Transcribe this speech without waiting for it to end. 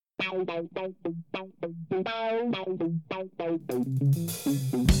Welcome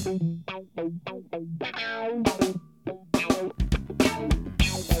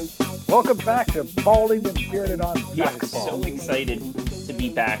back to Balding and Bearded on Yeah, Basketball. so excited to be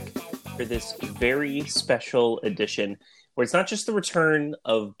back for this very special edition where it's not just the return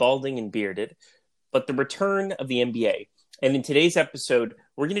of Balding and Bearded, but the return of the NBA. And in today's episode,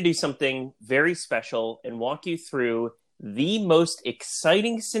 we're going to do something very special and walk you through the most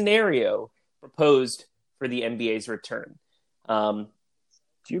exciting scenario proposed for the NBA's return. Do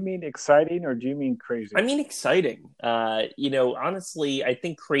you mean exciting or do you mean crazy? I mean, exciting. Honestly, I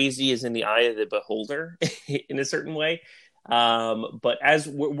think crazy is in the eye of the beholder in a certain way. But as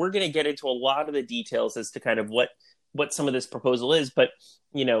we're going to get into a lot of the details as to kind of what some of this proposal is. But,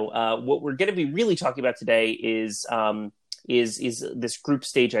 what we're going to be really talking about today is this group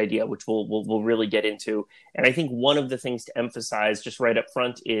stage idea, which we'll really get into. And I think one of the things to emphasize just right up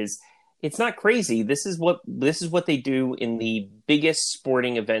front is it's not crazy. This is what they do in the biggest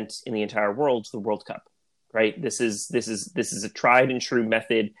sporting event in the entire world, the World Cup, right? This is a tried and true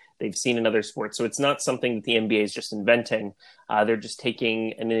method they've seen in other sports. So it's not something that the NBA is just inventing. They're just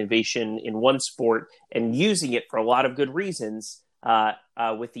taking an innovation in one sport and using it for a lot of good reasons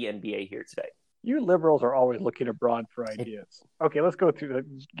with the NBA here today. You liberals are always looking abroad for ideas. Okay, let's go through.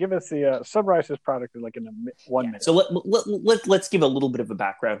 Give us the summarize this product in 1 minute. So let's give a little bit of a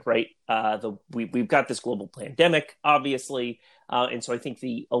background, right? We've got this global pandemic, obviously, and so I think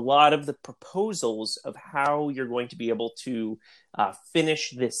a lot of the proposals of how you're going to be able to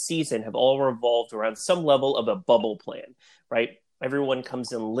finish this season have all revolved around some level of a bubble plan, right? Everyone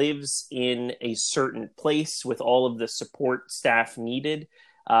comes and lives in a certain place with all of the support staff needed.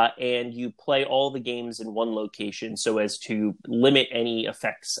 And you play all the games in one location so as to limit any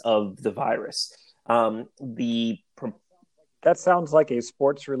effects of the virus. That sounds like a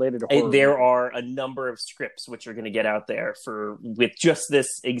sports-related horror. There are a number of scripts which are going to get out there with just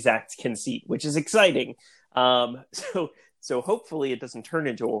this exact conceit, which is exciting. So hopefully it doesn't turn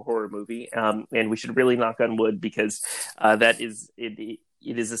into a horror movie, and we should really knock on wood because it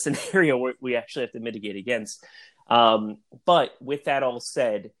is a scenario where we actually have to mitigate against. But with that all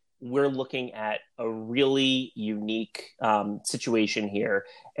said, we're looking at a really unique situation here.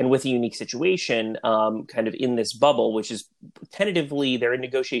 And with a unique situation, kind of in this bubble, which is tentatively, they're in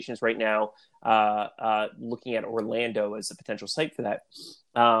negotiations right now, looking at Orlando as a potential site for that.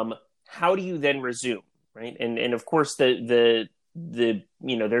 How do you then resume, right? And of course, there's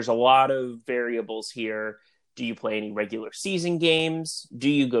a lot of variables here. Do you play any regular season games? Do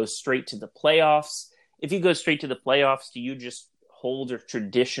you go straight to the playoffs? If you go straight to the playoffs, do you just hold a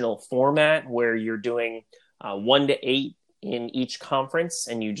traditional format where you're doing 1 to 8 in each conference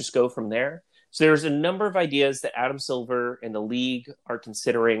and you just go from there? So there's a number of ideas that Adam Silver and the league are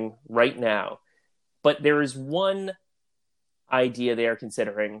considering right now. But there is one idea they are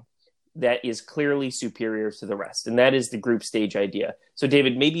considering that is clearly superior to the rest, and that is the group stage idea. So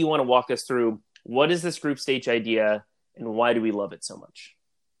David, maybe you want to walk us through what is this group stage idea and why do we love it so much?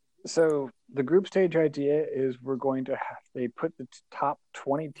 So the group stage idea is they put the top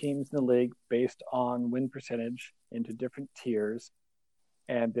 20 teams in the league based on win percentage into different tiers,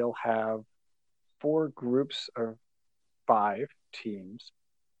 and they'll have 4 groups of 5 teams,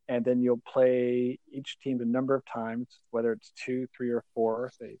 and then you'll play each team a number of times, whether it's 2, 3, or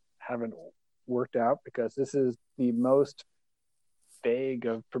 4. They haven't worked out because this is the most vague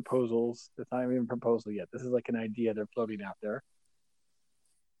of proposals. It's not even a proposal yet. This is like an idea they're floating out there.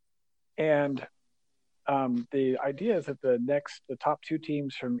 And the idea is that the top 2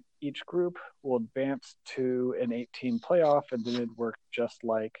 teams from each group will advance to an 8-team playoff, and then it'd work just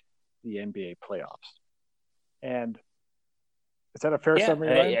like the NBA playoffs. And is that a fair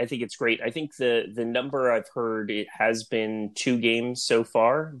summary? I think it's great. I think the number I've heard, it has been 2 games so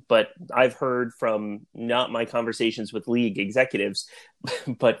far, but I've heard from not my conversations with league executives,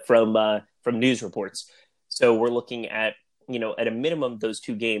 but from news reports. So we're looking at at a minimum, those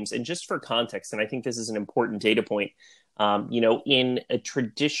 2 games. And just for context, and I think this is an important data point, in a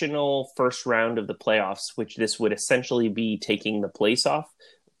traditional first round of the playoffs, which this would essentially be taking the place of,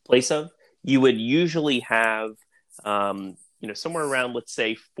 you would usually have, somewhere around, let's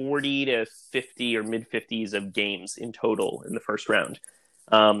say, 40 to 50 or mid-50s of games in total in the first round.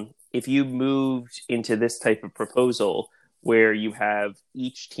 If you moved into this type of proposal, where you have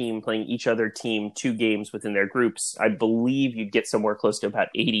each team playing each other team 2 games within their groups, I believe you'd get somewhere close to about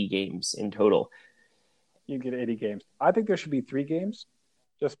 80 games in total. You get 80 games. I think there should be 3 games,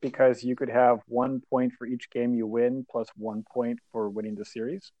 just because you could have 1 point for each game you win, plus 1 point for winning the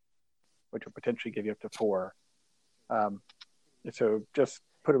series, which will potentially give you up to 4. So just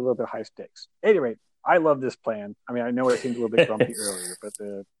put a little bit of high stakes. At any rate, I love this plan. I mean, I know it seemed a little bit grumpy earlier, but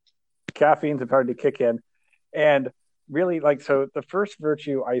the caffeines have started to kick in. And really, so the first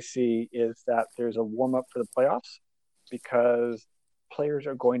virtue I see is that there's a warm up for the playoffs because players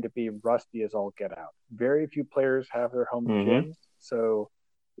are going to be rusty as all get out. Very few players have their home gyms. So,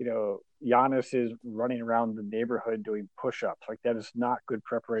 Giannis is running around the neighborhood doing push-ups. Like, that is not good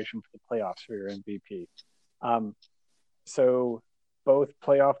preparation for the playoffs for your MVP. So both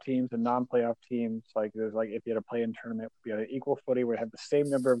playoff teams and non-playoff teams, if you had a play-in tournament, would be on an equal footing. We'd have the same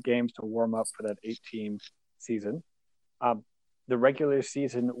number of games to warm up for that 8-team season. The regular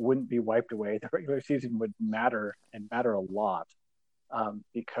season wouldn't be wiped away. The regular season would matter a lot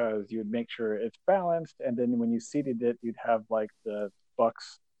because you would make sure it's balanced. And then when you seeded it, you'd have the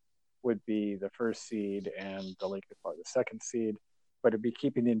Bucks would be the first seed and the Lakers are the second seed, but it'd be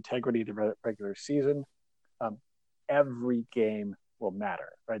keeping the integrity of the regular season. Every game will matter,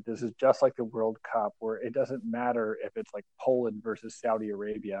 right? This is just like the World Cup, where it doesn't matter if it's like Poland versus Saudi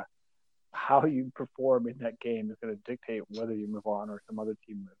Arabia. How you perform in that game is going to dictate whether you move on or some other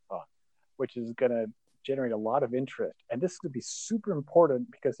team moves on, which is going to generate a lot of interest. And this is going to be super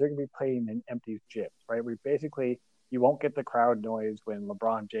important because they're going to be playing in empty gyms, right? You won't get the crowd noise when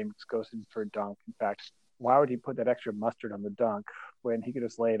LeBron James goes in for a dunk. In fact, why would he put that extra mustard on the dunk when he could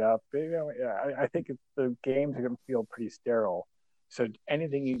just lay it up? I think the games are going to feel pretty sterile. So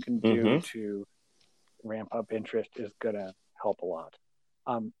anything you can do to ramp up interest is going to help a lot.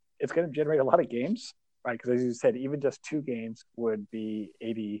 It's going to generate a lot of games, right? Because as you said, even just 2 games would be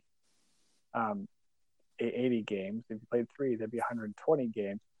 80 games. If you played 3, that'd be 120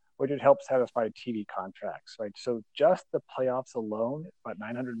 games, which would help satisfy TV contracts, right? So just the playoffs alone, about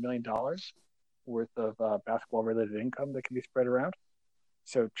 $900 million worth of basketball-related income that can be spread around.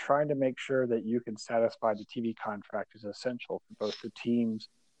 So trying to make sure that you can satisfy the TV contract is essential for both the teams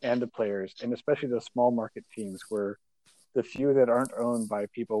and the players, and especially the small market teams where the few that aren't owned by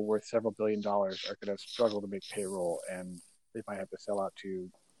people worth several $1 billion are going to struggle to make payroll, and they might have to sell out to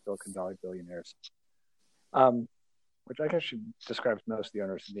Silicon Valley billionaires. Which I guess should describes most of the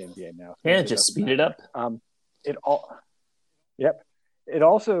owners in the NBA now. So just speed it up. It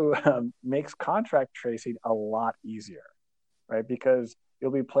also makes contract tracing a lot easier, right? Because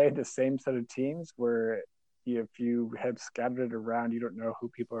you'll be playing the same set of teams where if you have scattered it around, you don't know who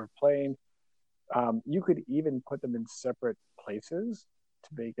people are playing. You could even put them in separate places to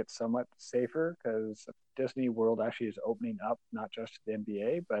make it somewhat safer because Disney World actually is opening up not just to the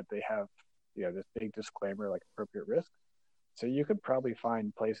NBA, but they have this big disclaimer like appropriate risk. So you could probably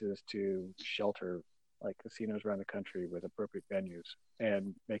find places to shelter like casinos around the country with appropriate venues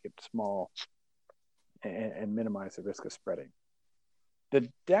and make it small and minimize the risk of spreading. The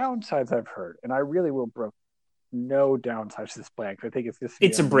downsides I've heard, and I really will broke no downsides to this plan because I think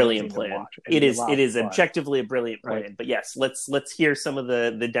it's a brilliant plan. It is objectively a brilliant plan. Right. But yes, let's hear some of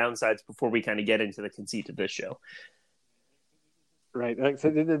the downsides before we kind of get into the conceit of this show. Right. So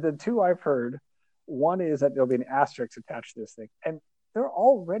the 2 I've heard, one is that there'll be an asterisk attached to this thing. And there have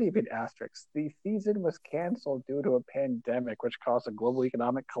already been asterisks. The season was canceled due to a pandemic, which caused a global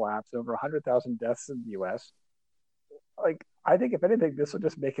economic collapse, over 100,000 deaths in the U.S. I think if anything, this will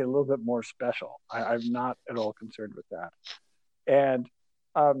just make it a little bit more special. I'm not at all concerned with that. And,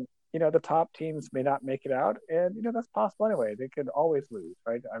 the top teams may not make it out. And, that's possible anyway. They could always lose,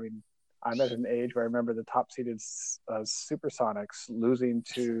 right? I mean, I'm at an age where I remember the top-seeded Supersonics losing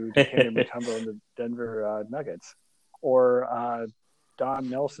to Dikembe Mutombo and the Denver Nuggets, or Don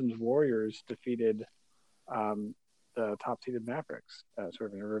Nelson's Warriors defeated the top-seeded Mavericks, sort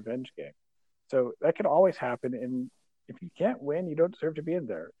of in a revenge game. So that could always happen, and if you can't win, you don't deserve to be in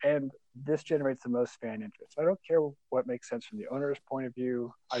there. And this generates the most fan interest. I don't care what makes sense from the owner's point of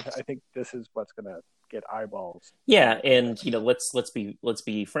view. I think this is what's going to get eyeballs. Yeah, and let's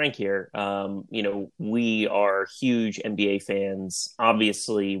be frank here. We are huge NBA fans.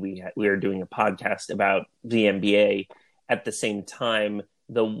 Obviously, we are doing a podcast about the NBA. At the same time,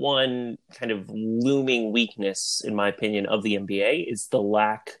 the one kind of looming weakness, in my opinion, of the NBA is the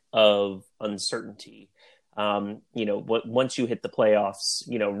lack of uncertainty. Once you hit the playoffs,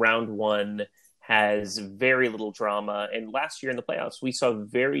 round 1 has very little drama. And last year in the playoffs, we saw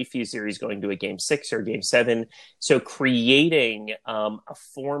very few series going to a game 6 or game 7. So creating a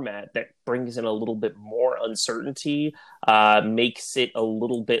format that brings in a little bit more uncertainty makes it a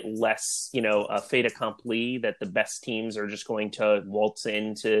little bit less, a fait accompli that the best teams are just going to waltz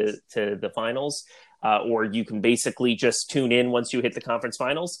into the finals. Or you can basically just tune in once you hit the conference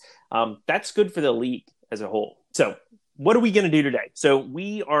finals. That's good for the league as a whole. So what are we going to do today? So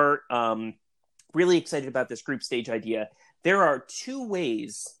we are really excited about this group stage idea there are two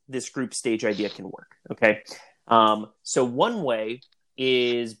ways this group stage idea can work. Okay. So one way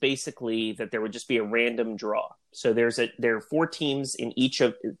is basically that there would just be a random draw. So there are 4 teams in each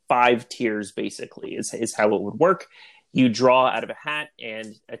of 5 tiers, basically, is how it would work. You draw out of a hat,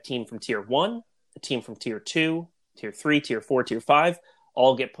 and a team from tier 1, a team from tier 2, tier 3, tier 4, tier 5,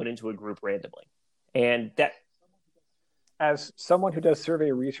 all get put into a group randomly. And that, as someone who does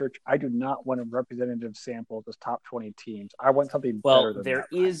survey research, I do not want a representative sample of those top 20 teams. I want something better than there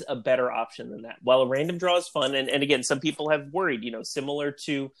that. Is a better option than that. While a random draw is fun, and again, some people have worried, similar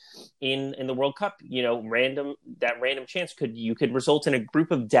to in the World Cup, random chance you could result in a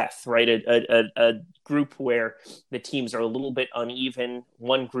group of death, right? A group where the teams are a little bit uneven.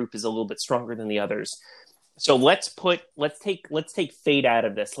 One group is a little bit stronger than the others. So let's take fate out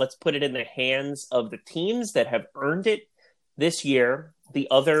of this. Let's put it in the hands of the teams that have earned it this year. The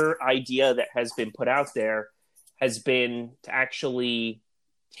other idea that has been put out there has been to actually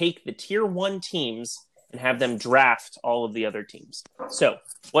take the tier 1 teams and have them draft all of the other teams. So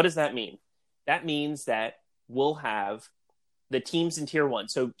what does that mean? That means that we'll have the teams in tier 1.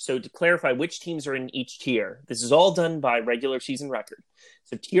 So to clarify which teams are in each tier, this is all done by regular season record.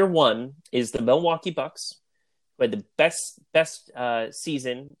 So tier 1 is the Milwaukee Bucks, who had the best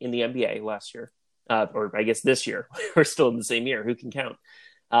season in the NBA last year. Or I guess this year. We're still in the same year. Who can count?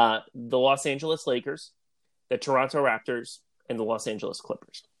 The Los Angeles Lakers, the Toronto Raptors, and the Los Angeles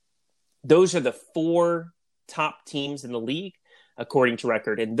Clippers. Those are the 4 top teams in the league, according to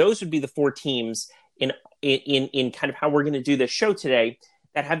record. And those would be the 4 teams in kind of how we're going to do this show today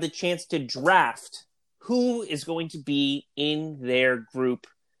that have the chance to draft who is going to be in their group.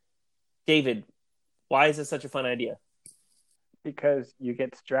 David, why is this such a fun idea? Because you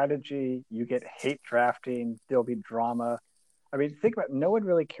get strategy, you get hate drafting, there'll be drama. I mean, think about it. No one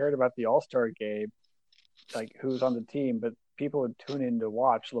really cared about the All-Star game, like who's on the team, but people would tune in to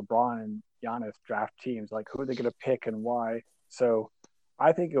watch LeBron and Giannis draft teams, like who are they going to pick and why. So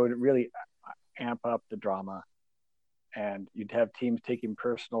I think it would really amp up the drama, and you'd have teams taking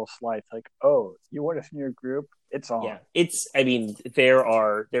personal slights, like, oh, you want us in your group? It's on. Yeah,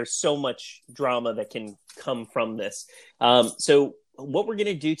 there's so much drama that can come from this. So what we're going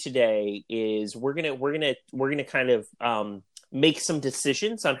to do today is we're going to kind of make some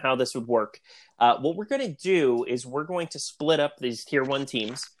decisions on how this would work. What we're going to do is we're going to split up these tier 1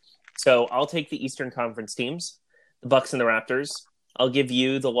 teams. So I'll take the Eastern Conference teams, the Bucks and the Raptors. I'll give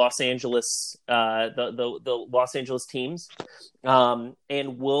you the Los Angeles, the Los Angeles teams,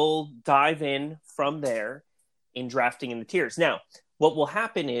 and we'll dive in from there in drafting in the tiers. Now, what will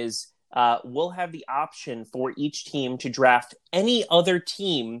happen is we'll have the option for each team to draft any other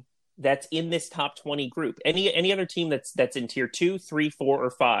team that's in this top 20 group, any other team that's in tier 2, 3, 4, or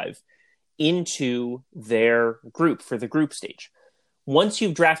 5 into their group for the group stage. Once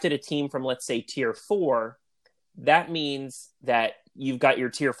you've drafted a team from, let's say, tier 4, that means that you've got your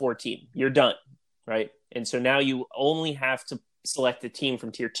tier 4 team. You're done, right? And so now you only have to select a team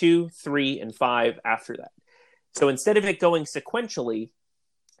from tier 2, 3, and 5 after that. So instead of it going sequentially,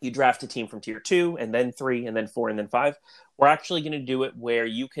 you draft a team from tier 2, and then 3, and then 4, and then 5. We're actually going to do it where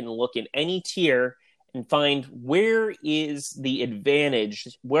you can look in any tier and find where is the advantage,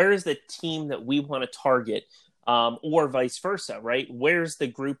 where is the team that we want to target, or vice versa, right? Where's the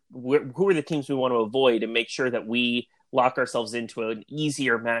group, who are the teams we want to avoid, and make sure that we lock ourselves into an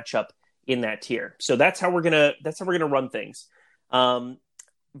easier matchup in that tier. So that's how we're gonna run things.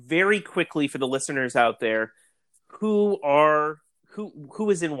 Very quickly for the listeners out there, who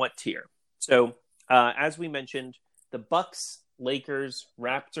is in what tier? So as we mentioned, the Bucks, Lakers,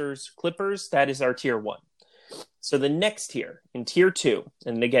 Raptors, Clippers, that is our tier 1. So the next tier, in tier 2,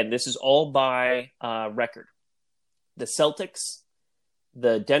 and again, this is all by record. The Celtics,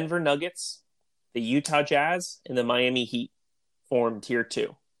 the Denver Nuggets, the Utah Jazz, and the Miami Heat form tier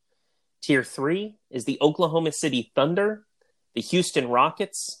 2. Tier 3 is the Oklahoma City Thunder, the Houston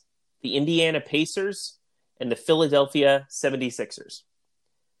Rockets, the Indiana Pacers, and the Philadelphia 76ers.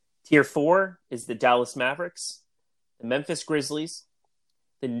 Tier 4 is the Dallas Mavericks, the Memphis Grizzlies,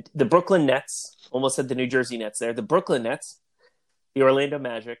 the Brooklyn Nets, almost said the New Jersey Nets there, the Brooklyn Nets, the Orlando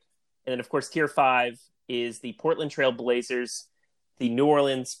Magic, and then, of course, Tier 5 is the Portland Trail Blazers, the New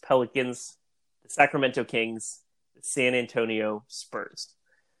Orleans Pelicans, the Sacramento Kings, the San Antonio Spurs.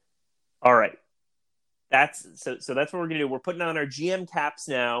 All right. That's what we're going to do. We're putting on our GM caps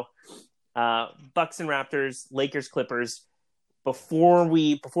now. Bucks and Raptors, Lakers, Clippers. Before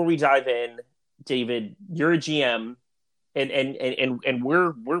we dive in, David, you're a GM, and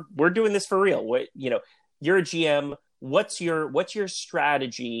we're doing this for real. You're a GM. What's your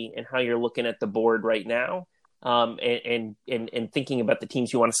strategy and how you're looking at the board right now? and thinking about the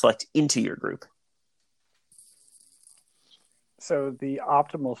teams you want to select into your group? So the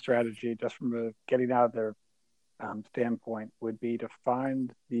optimal strategy, just from a getting out of their standpoint, would be to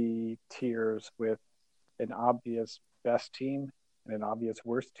find the tiers with an obvious best team and an obvious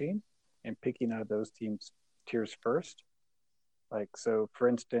worst team, and picking out of those tiers first. Like, so for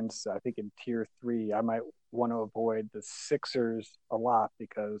instance, I think in tier 3, I might want to avoid the Sixers a lot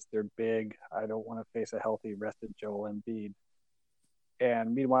because they're big. I don't want to face a healthy, rested Joel Embiid.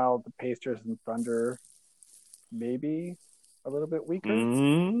 And meanwhile, the Pacers and Thunder maybe a little bit weaker,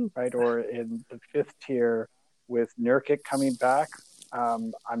 right? Or in the 5th tier with Nurkic coming back,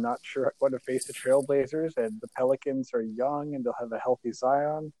 I'm not sure I want to face the Trailblazers, and the Pelicans are young and they'll have a healthy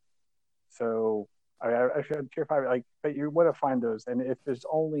Zion. So I should tier 5, like, but you want to find those. And if there's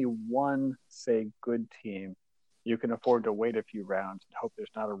only one, say, good team, you can afford to wait a few rounds and hope there's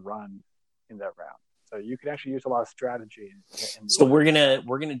not a run in that round. So you can actually use a lot of strategy. So we're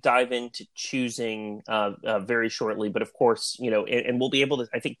gonna dive into choosing very shortly, but of course, and we'll be able to,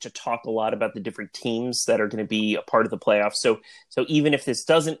 I think, to talk a lot about the different teams that are going to be a part of the playoffs. So even if this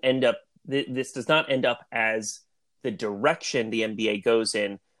does not end up as the direction the NBA goes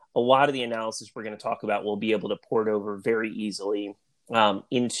in, a lot of the analysis we're going to talk about will be able to port over very easily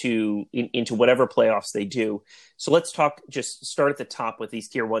into whatever playoffs they do. So let's just start at the top with these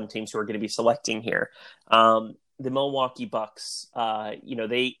tier 1 teams who are going to be selecting here. The Milwaukee Bucks, I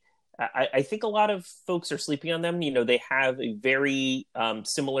think a lot of folks are sleeping on them. They have a very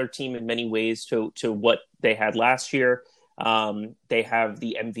similar team in many ways to what they had last year. They have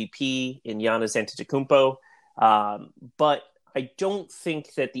the MVP in Giannis Antetokounmpo, but I don't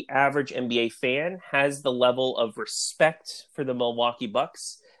think that the average NBA fan has the level of respect for the Milwaukee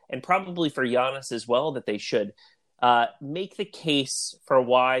Bucks, and probably for Giannis as well, that they should make the case for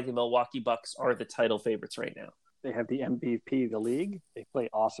why the Milwaukee Bucks are the title favorites right now. They have the MVP of the league. They play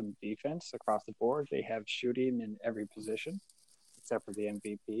awesome defense across the board. They have shooting in every position, except for the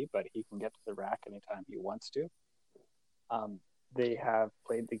MVP, but he can get to the rack anytime he wants to. They have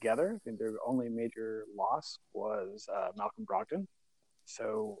played together. I think their only major loss was Malcolm Brogdon.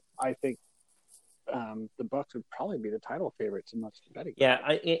 So I think the Bucks would probably be the title favorites in most betting. Yeah,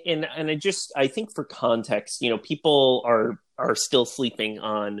 I think for context, people are still sleeping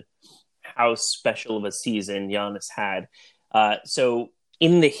on how special of a season Giannis had. So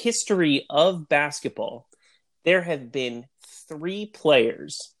in the history of basketball, there have been 3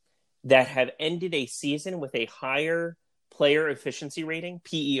 players that have ended a season with a higher player efficiency rating,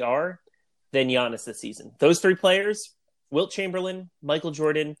 PER, than Giannis this season. Those 3 players, Wilt Chamberlain, Michael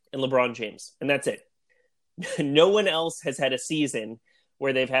Jordan, and LeBron James. And that's it. No one else has had a season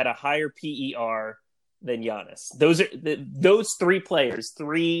where they've had a higher PER than Giannis. Those 3 players,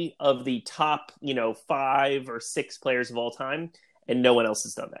 3 of the top, 5 or 6 players of all time, and no one else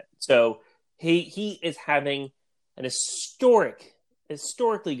has done that. So he is having an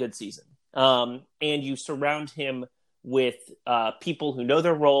historically good season. And you surround him with people who know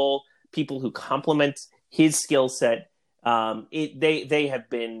their role, people who complement his skill set. They have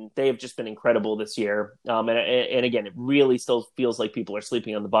just been incredible this year. And again, it really still feels like people are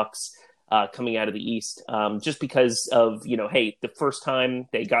sleeping on the Bucks coming out of the East, just because of, hey, the first time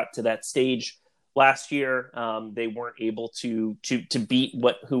they got to that stage last year, they weren't able to beat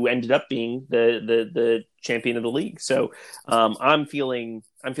who ended up being the champion of the league. So I'm feeling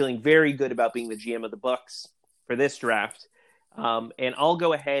very good about being the GM of the Bucks for this draft. And I'll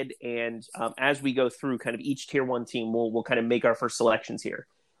go ahead and as we go through kind of each tier 1 team, we'll kind of make our first selections here.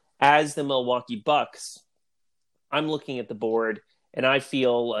 As the Milwaukee Bucks, I'm looking at the board and I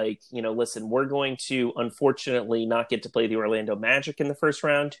feel like, listen, we're going to unfortunately not get to play the Orlando Magic in the first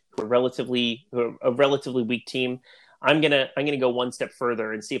round, who are a relatively weak team. I'm gonna go one step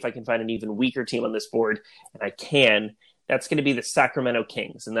further and see if I can find an even weaker team on this board, and I can. That's going to be the Sacramento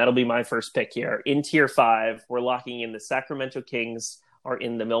Kings, and that'll be my first pick here. In Tier 5, we're locking in the Sacramento Kings are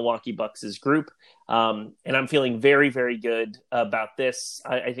in the Milwaukee Bucks' group, and I'm feeling very, very good about this.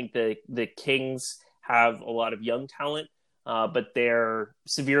 I think the Kings have a lot of young talent, but they're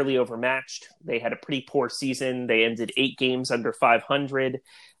severely overmatched. They had a pretty poor season. They ended 8 games under 500,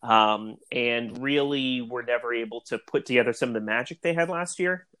 and really were never able to put together some of the magic they had last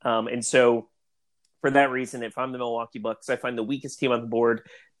year. And so for that reason, if I'm the Milwaukee Bucks, I find the weakest team on the board,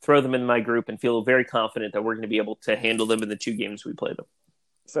 throw them in my group, and feel very confident that we're going to be able to handle them in the 2 games we play them.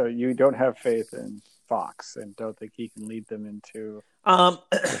 So you don't have faith in Fox and don't think he can lead them into. I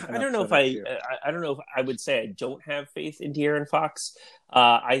don't know if I would say I don't have faith in De'Aaron Fox.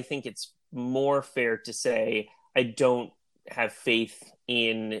 I think it's more fair to say I don't have faith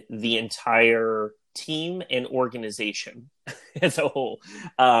in the entire team and organization as a whole.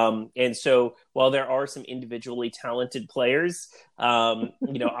 And so while there are some individually talented players,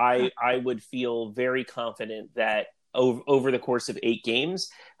 I would feel very confident that over the course of 8 games,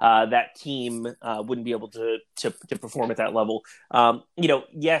 that team wouldn't be able to perform at that level.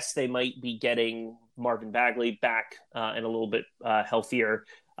 Yes, they might be getting Marvin Bagley back and a little bit healthier.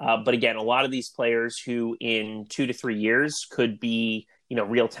 But again, a lot of these players who in 2 to 3 years could be,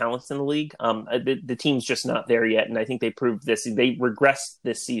 real talents in the league. The team's just not there yet. And I think they proved this. They regressed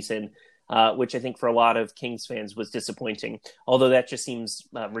this season, which I think for a lot of Kings fans was disappointing. Although that just seems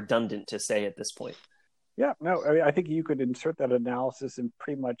redundant to say at this point. Yeah, no, I mean, I think you could insert that analysis in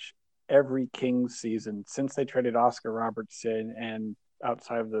pretty much every Kings season since they traded Oscar Robertson and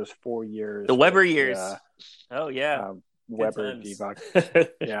outside of those 4 years. The Weber years. Oh, yeah. Weber, Divac.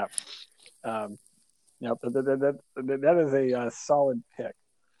 Yeah. That is a solid pick.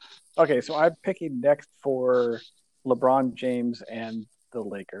 Okay, so I'm picking next for LeBron James and the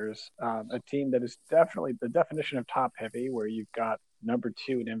Lakers, a team that is definitely the definition of top heavy, where you've got number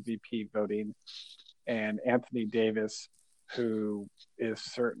 2 in MVP voting and Anthony Davis, who is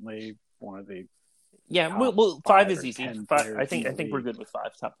certainly one of the well, 5 is easy. 5, I think we're good with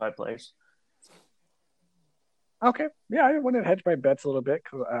 5 top 5 players. Okay, yeah, I want to hedge my bets a little bit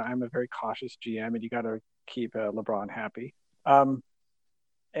because I'm a very cautious GM, and you got to keep LeBron happy.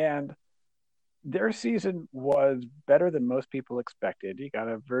 And their season was better than most people expected. You got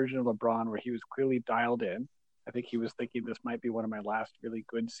a version of LeBron where he was clearly dialed in. I think he was thinking this might be one of my last really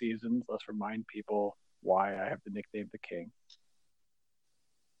good seasons. Let's remind people why I have the nickname the King.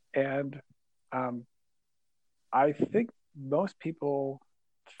 And I think most people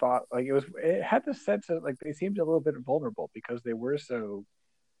thought it had the sense of they seemed a little bit vulnerable because they were so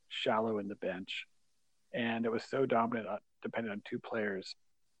shallow in the bench, and it was so dominant, dependent on 2 players,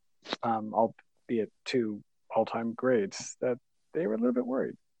 albeit 2 all-time greats, that they were a little bit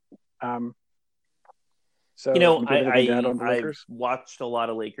worried. So I watched a lot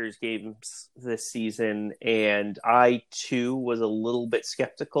of Lakers games this season, and I too was a little bit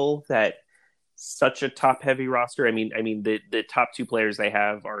skeptical that such a top heavy roster. I mean the top 2 players they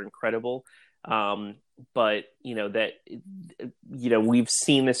have are incredible. But we've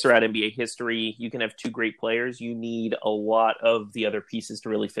seen this throughout NBA history. You can have 2 great players. You need a lot of the other pieces to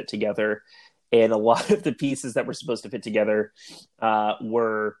really fit together. And a lot of the pieces that were supposed to fit together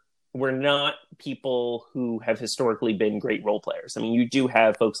were not people who have historically been great role players. I mean, you do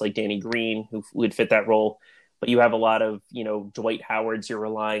have folks like Danny Green who would fit that role, but you have a lot of, Dwight Howards you're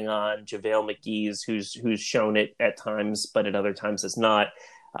relying on, JaVale McGee's who's shown it at times, but at other times has not.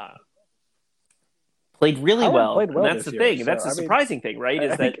 Played really well. And that's the thing. So, that's the surprising thing, right?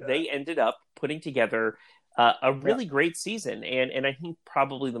 Is that they ended up putting together a really great season. And I think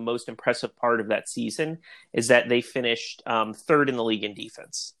probably the most impressive part of that season is that they finished 3rd in the league in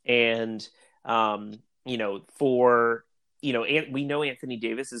defense. And, we know Anthony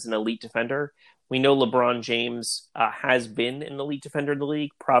Davis is an elite defender. We know LeBron James has been an elite defender in the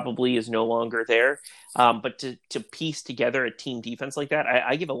league, probably is no longer there. But to piece together a team defense like that,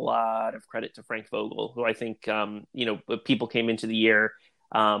 I give a lot of credit to Frank Vogel, who I think, people came into the year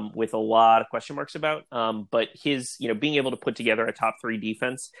with a lot of question marks about. But his, being able to put together a top 3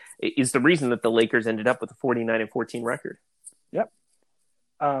 defense is the reason that the Lakers ended up with a 49-14 record. Yep.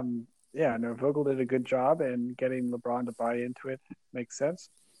 Vogel did a good job, and getting LeBron to buy into it makes sense.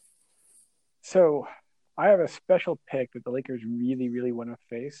 So I have a special pick that the Lakers really, really want to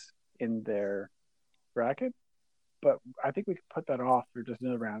face in their bracket, but I think we could put that off for just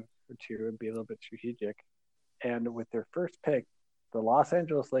another round or 2 and be a little bit strategic. And with their first pick, the Los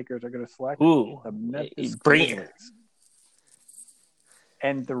Angeles Lakers are going to select the Memphis Grizzlies.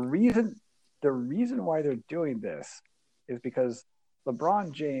 And the reason why they're doing this is because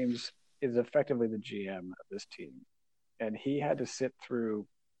LeBron James is effectively the GM of this team, and he had to sit through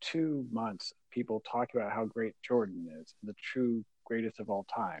 2 months of people talking about how great Jordan is, the true greatest of all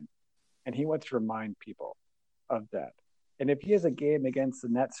time. And he wants to remind people of that. And if he has a game against the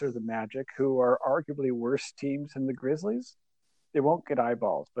Nets or the Magic, who are arguably worse teams than the Grizzlies, they won't get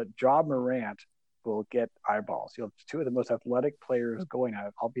eyeballs. But Ja Morant will get eyeballs. You'll have 2 of the most athletic players going at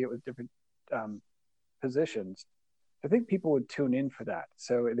it, albeit with different positions. I think people would tune in for that.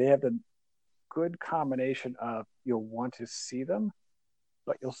 So they have the good combination of you'll want to see them,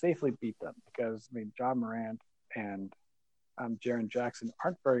 but you'll safely beat them because, Ja Morant and Jaren Jackson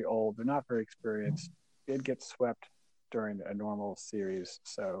aren't very old. They're not very experienced. They'd get swept during a normal series,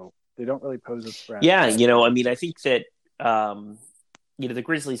 so they don't really pose a threat. Yeah, I think that the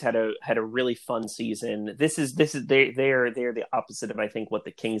Grizzlies had a really fun season. They're the opposite of I think what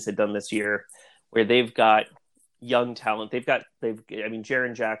the Kings had done this year, where they've got young talent. I mean,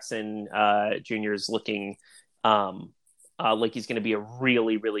 Jaren Jackson Jr. is looking like he's going to be a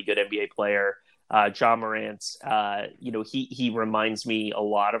really, really good NBA player. Ja Morant, he reminds me a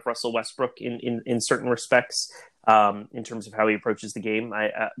lot of Russell Westbrook in certain respects, in terms of how he approaches the game.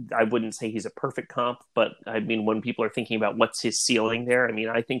 I wouldn't say he's a perfect comp, but I mean, when people are thinking about what's his ceiling there, I mean,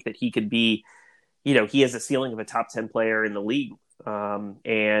 I think that he could be, he has a ceiling of a top 10 player in the league.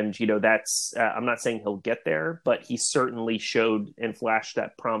 And that's I'm not saying he'll get there, but he certainly showed and flashed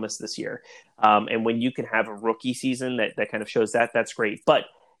that promise this year. And when you can have a rookie season that kind of shows that, that's great. But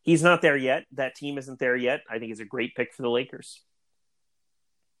he's not there yet. That team isn't there yet. I think he's a great pick for the Lakers.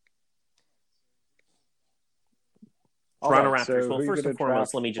 Toronto Raptors. Well, first and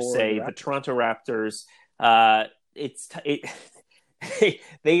foremost, let me just say the Toronto Raptors.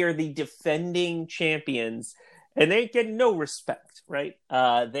 They are the defending champions, and they get no respect, right?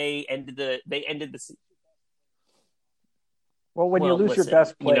 They ended the season. Well, when you lose your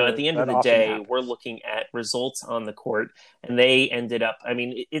best player, at the end of the day, we're looking at results on the court, and they ended up. I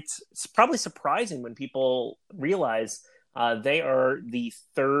mean, it's probably surprising when people realize they are the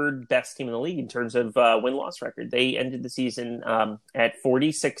third best team in the league in terms of win-loss record. They ended the season at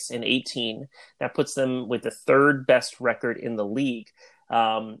 46-18. That puts them with the third best record in the league.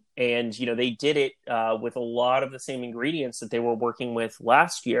 And they did it with a lot of the same ingredients that they were working with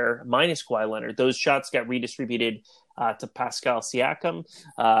last year, minus Kawhi Leonard. Those shots got redistributed to Pascal Siakam.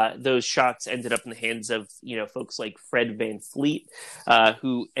 Those shots ended up in the hands of folks like Fred VanVleet,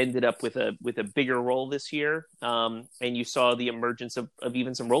 who ended up with a bigger role this year. And you saw the emergence of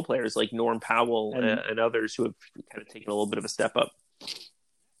even some role players like Norm Powell and others who have kind of taken a little bit of a step up.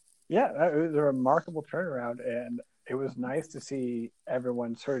 Yeah, it was a remarkable turnaround, and it was nice to see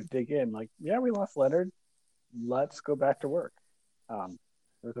everyone sort of dig in. Like, yeah, we lost Leonard. Let's go back to work. It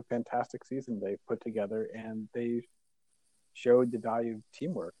was a fantastic season they put together, and they showed the value of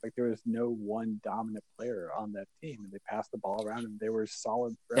teamwork. Like, there was no one dominant player on that team, and they passed the ball around, and they were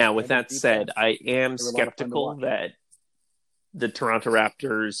solid. Now, with that said, I am skeptical that the Toronto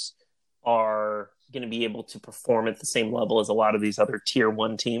Raptors are going to be able to perform at the same level as a lot of these other tier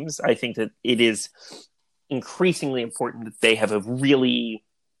one teams. I think that it is increasingly important that they have a really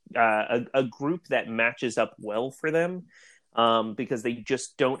a group that matches up well for them, because they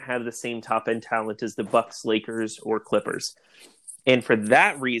just don't have the same top end talent as the Bucks, Lakers, or Clippers. And for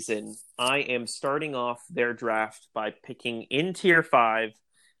that reason, I am starting off their draft by picking in tier 5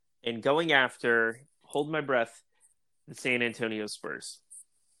 and going after, hold my breath, the San Antonio Spurs.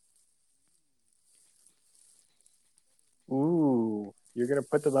 Ooh, you're going to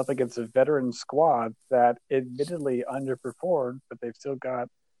put them up against a veteran squad that admittedly underperformed, but they've still got,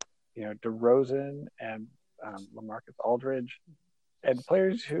 DeRozan and LaMarcus Aldridge, and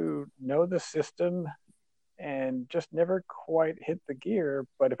players who know the system and just never quite hit the gear.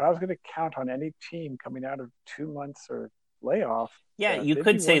 But if I was going to count on any team coming out of 2 months or layoff, you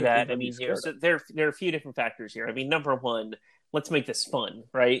could say that. I mean, there are a few different factors here. I mean, number one, let's make this fun,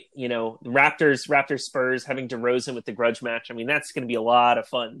 right? Raptors, Spurs, having DeRozan with the grudge match. I mean, that's going to be a lot of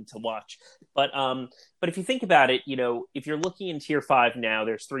fun to watch. But if you think about it, if you're looking in tier 5 now,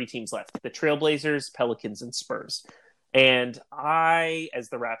 there's 3 teams left: the Trailblazers, Pelicans, and Spurs. And I, as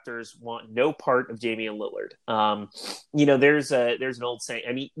the Raptors, want no part of Damian Lillard. There's an old saying.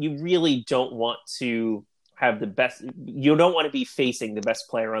 I mean, you really don't want to have the best. You don't want to be facing the best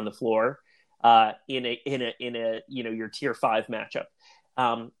player on the floor in a your tier 5 matchup.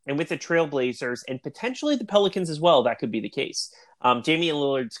 And with the Trailblazers and potentially the Pelicans as well, that could be the case. Damian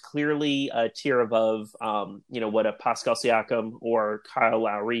Lillard's clearly a tier above, what a Pascal Siakam or Kyle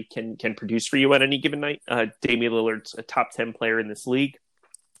Lowry can produce for you at any given night. Damian Lillard's a top 10 player in this league.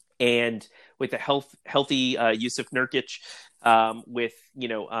 And with a healthy Yusuf Nurkic, with,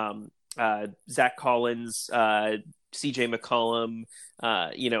 Zach Collins, CJ McCollum,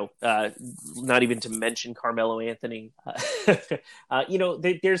 not even to mention Carmelo Anthony.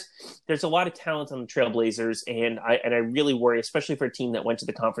 There's a lot of talent on the Trailblazers, and I really worry, especially for a team that went to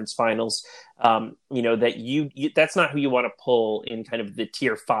the conference finals, that you that's not who you want to pull in kind of the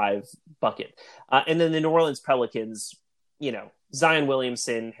tier 5 bucket. And then the New Orleans Pelicans, Zion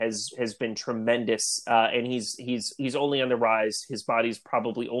Williamson has been tremendous, and he's only on the rise. His body's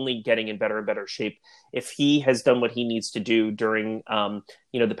probably only getting in better and better shape. If he has done what he needs to do during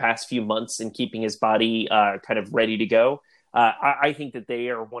the past few months and keeping his body kind of ready to go, I think that they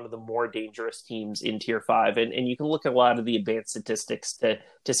are one of the more dangerous teams in Tier 5. And you can look at a lot of the advanced statistics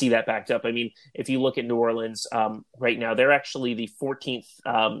to see that backed up. I mean, if you look at New Orleans right now, they're actually the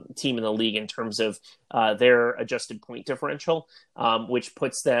 14th team in the league in terms of their adjusted point differential, which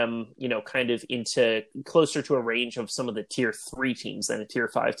puts them, kind of into closer to a range of some of the Tier 3 teams than a Tier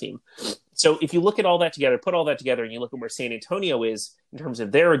 5 team. So if you look at all that together, put all that together, and you look at where San Antonio is in terms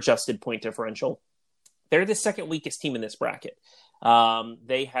of their adjusted point differential, they're the second weakest team in this bracket.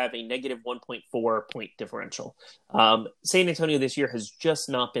 They have a negative 1.4 point differential. San Antonio this year has just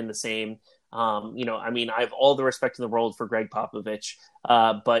not been the same. I have all the respect in the world for Greg Popovich,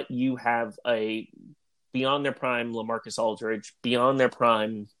 but you have a beyond their prime LaMarcus Aldridge, beyond their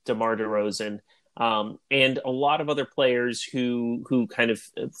prime DeMar DeRozan, and a lot of other players who kind of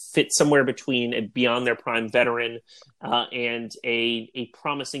fit somewhere between a beyond their prime veteran and a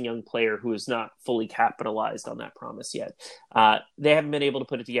promising young player who is not fully capitalized on that promise yet. They haven't been able to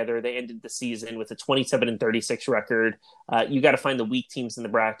put it together. They ended the season with a 27-36 record. You got to find the weak teams in the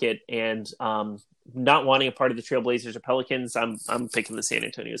bracket, and not wanting a part of the Trailblazers or Pelicans, I'm picking the San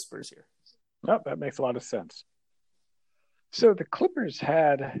Antonio Spurs here. Nope, that makes a lot of sense. So the Clippers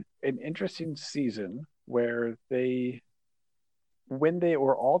had an interesting season where when they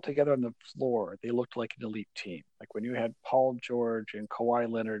were all together on the floor, they looked like an elite team. Like when you had Paul George and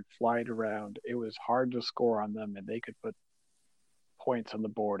Kawhi Leonard flying around, it was hard to score on them, and they could put points on the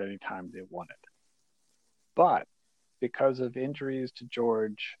board anytime they wanted. But because of injuries to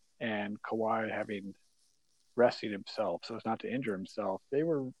George and Kawhi having rested himself so as not to injure himself, they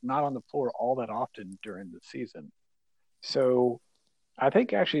were not on the floor all that often during the season. So I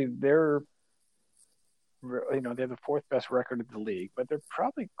think actually they have the fourth best record in the league, but they're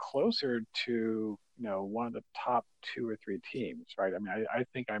probably closer to, one of the top 2 or 3 teams, right? I mean, I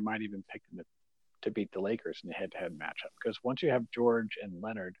think I might even pick them to beat the Lakers in a head-to-head matchup, because once you have George and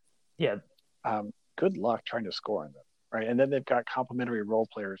Leonard, good luck trying to score on them, right? And then they've got complementary role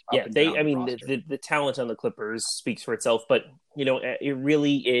players. The talent on the Clippers speaks for itself, but it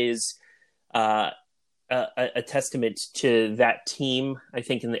really is a testament to that team, I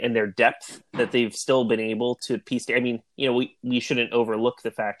think, in their depth, that they've still been able to piece. I mean, we shouldn't overlook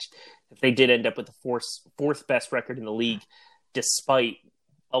the fact that they did end up with the fourth best record in the league, despite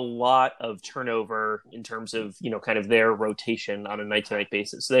a lot of turnover in terms of, kind of their rotation on a night-to-night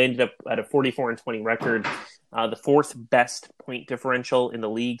basis. So they ended up at a 44-20 record, the fourth best point differential in the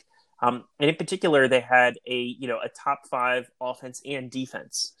league. And in particular, they had a top 5 offense and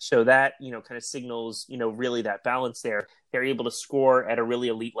defense. So that, kind of signals, really that balance there. They're able to score at a really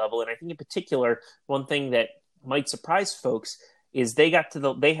elite level. And I think in particular, one thing that might surprise folks is they had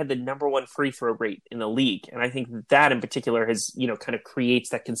the number 1 free throw rate in the league. And I think that in particular has, kind of creates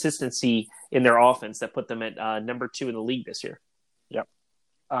that consistency in their offense that put them at number 2 in the league this year. Yep.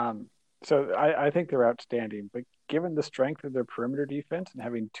 So I think they're outstanding, but given the strength of their perimeter defense and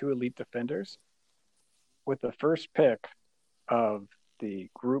having 2 elite defenders, with the first pick of the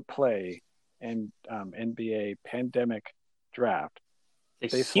group play and NBA pandemic draft,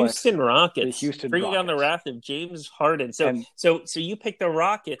 the Houston Rockets bringing on the wrath of James Harden. So you pick the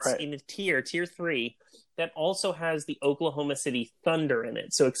Rockets in a tier 3 that also has the Oklahoma City Thunder in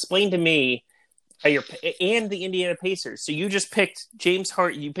it. So explain to me how and the Indiana Pacers. So you just picked James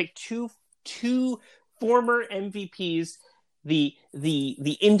Harden. You picked two former MVPs. The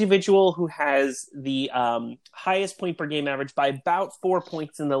individual who has the highest point per game average by about 4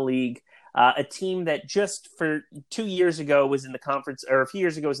 points in the league. A team that just for 2 years ago was in the conference, or a few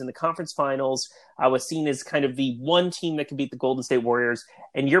years ago was in the conference finals, was seen as kind of the one team that could beat the Golden State Warriors,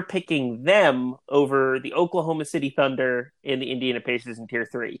 and you're picking them over the Oklahoma City Thunder and the Indiana Pacers in Tier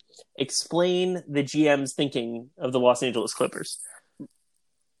 3. Explain the GM's thinking of the Los Angeles Clippers.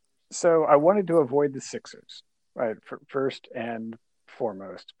 So I wanted to avoid the Sixers, right, first and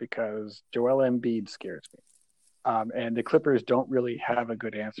foremost, because Joel Embiid scares me. And the Clippers don't really have a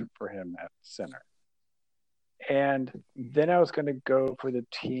good answer for him at center. And then I was going to go for the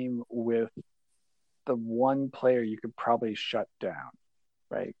team with the one player you could probably shut down,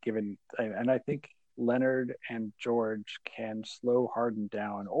 right? And I think Leonard and George can slow Harden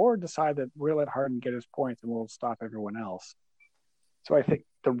down, or decide that we'll let Harden get his points and we'll stop everyone else. So I think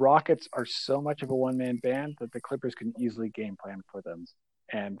the Rockets are so much of a one-man band that the Clippers can easily game plan for them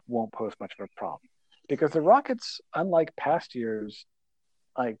and won't pose much of a problem. Because the Rockets, unlike past years,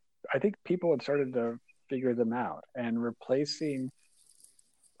 I think people had started to figure them out, and replacing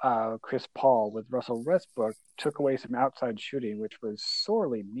Chris Paul with Russell Westbrook took away some outside shooting, which was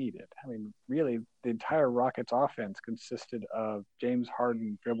sorely needed. I mean, really, the entire Rockets offense consisted of James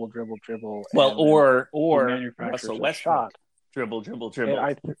Harden dribble, dribble, dribble, Well, and then he or manufactures Russell a shot. Westbrook dribble, dribble,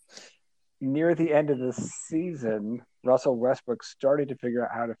 And dribble. Near the end of the season, Russell Westbrook started to figure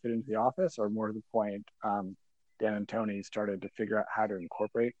out how to fit into the office, or more to the point, Dan and Tony started to figure out how to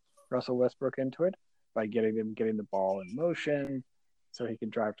incorporate Russell Westbrook into it by getting the ball in motion so he can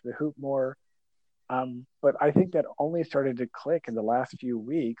drive to the hoop more. But I think that only started to click in the last few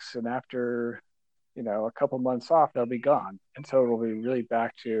weeks, and after a couple months off, they'll be gone, and so it'll be really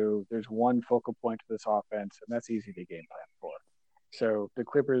back to there's one focal point to this offense, and that's easy to game plan for. So the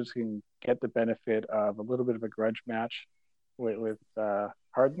Clippers can get the benefit of a little bit of a grudge match with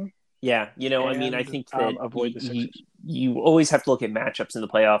Harden. Yeah, I mean, I think that avoid the Sixers. You always have to look at matchups in the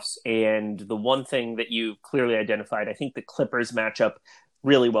playoffs, and the one thing that you clearly identified, I think the Clippers match up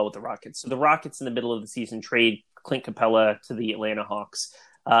really well with the Rockets. So the Rockets in the middle of the season trade Clint Capella to the Atlanta Hawks,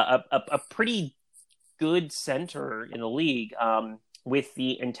 a pretty good center in the league, with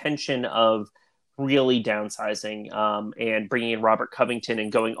the intention of really downsizing and bringing in Robert Covington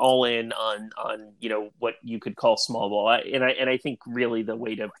and going all in on what you could call small ball. I think really the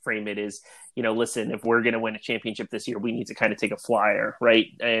way to frame it is, listen, if we're going to win a championship this year, we need to kind of take a flyer, right?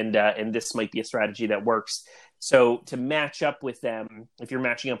 And this might be a strategy that works. So to match up with them, if you're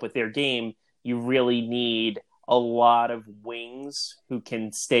matching up with their game, you really need a lot of wings who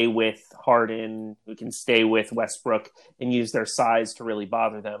can stay with Harden, who can stay with Westbrook and use their size to really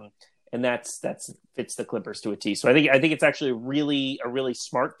bother them. And that's fits the Clippers to a T. So I think it's actually a really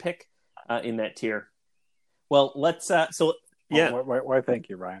smart pick in that tier. Well, let's Why? Thank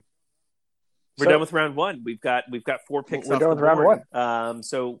you, Ryan. We're done with round one. We've got 4 picks. We're off done the with round board. one.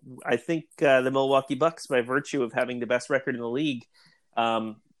 So I think the Milwaukee Bucks, by virtue of having the best record in the league,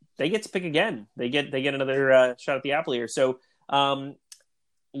 they get to pick again. They get another shot at the apple here. So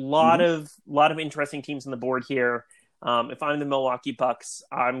lot of interesting teams on the board here. If I'm the Milwaukee Bucks,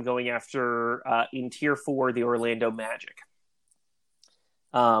 I'm going after in tier 4 the Orlando Magic.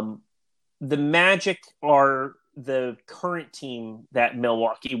 The Magic are the current team that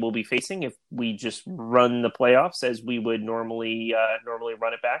Milwaukee will be facing if we just run the playoffs as we would normally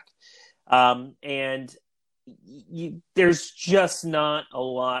run it back. And there's just not a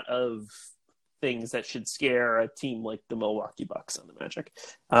lot of things that should scare a team like the Milwaukee Bucks on the Magic.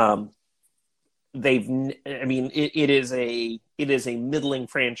 It is a middling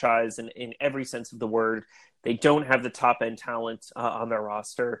franchise in every sense of the word. They don't have the top end talent on their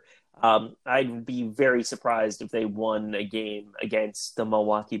roster. I'd be very surprised if they won a game against the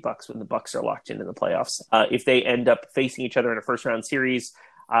Milwaukee Bucks when the Bucks are locked into the playoffs. If they end up facing each other in a first round series,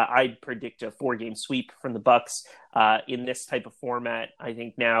 I'd predict a 4-game sweep from the Bucks in this type of format. I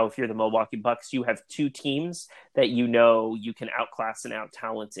think now, if you're the Milwaukee Bucks, you have 2 teams that you can outclass and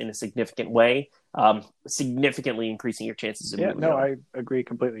out-talent in a significant way, significantly increasing your chances of moving on. I agree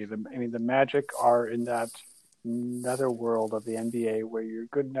completely. The Magic are in that netherworld of the NBA where you're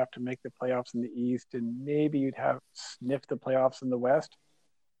good enough to make the playoffs in the East, and maybe you'd have sniffed the playoffs in the West,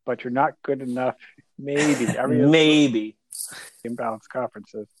 but you're not good enough. Maybe imbalanced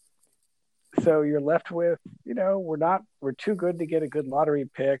conferences. So you're left with, we're too good to get a good lottery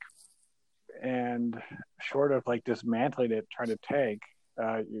pick, and short of like dismantling it, trying to tank,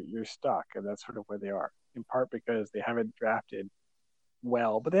 you're stuck, and that's sort of where they are. In part because they haven't drafted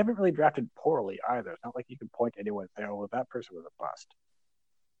well, but they haven't really drafted poorly either. It's not like you can point to anyone and say, "Oh, well, that person was a bust."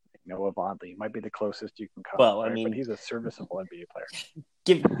 Like Noah Vonleh might be the closest you can come. Well, right? But he's a serviceable NBA player.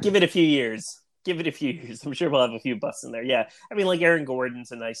 Give it a few years. I'm sure we'll have a few busts in there. Yeah, like Aaron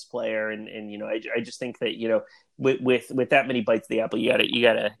Gordon's a nice player, and I just think that with that many bites of the apple, you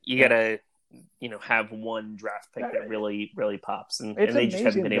gotta have one draft pick that really really pops, and they just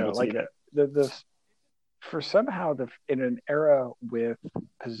haven't been able to do that. For somehow in an era with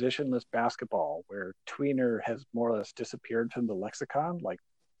positionless basketball where tweener has more or less disappeared from the lexicon, like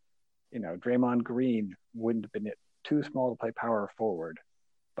Draymond Green wouldn't have been too small to play power forward,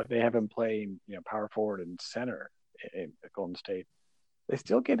 but they have him playing power forward and center in Golden State. They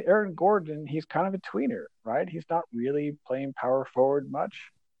still get Aaron Gordon. He's kind of a tweener, right? He's not really playing power forward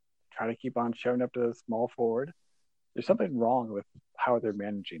much. Try to keep on showing up to the small forward. There's something wrong with how they're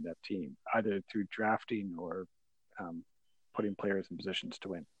managing that team, either through drafting or putting players in positions to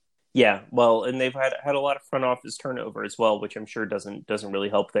win. Yeah, well, and they've had a lot of front office turnover as well, which I'm sure doesn't really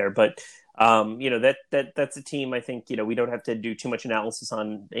help there. But that's a team I think we don't have to do too much analysis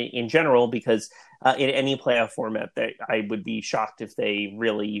on in general because in any playoff format that I would be shocked if they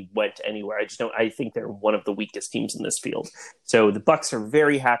really went anywhere. I just don't. I think they're one of the weakest teams in this field. So the Bucks are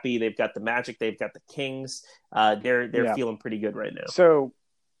very happy. They've got the Magic. They've got the Kings. They're Yeah. feeling pretty good right now. So,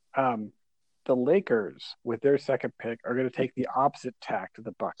 the Lakers with their second pick are going to take the opposite tack to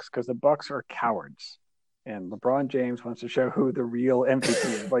the Bucks because the Bucks are cowards, and LeBron James wants to show who the real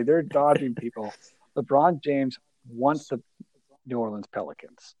MVP is. Like they're dodging people. LeBron James wants the New Orleans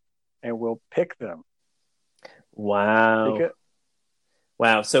Pelicans, and will pick them. Wow. Because,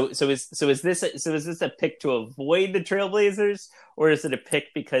 Wow. So is this a pick to avoid the Trailblazers, or is it a pick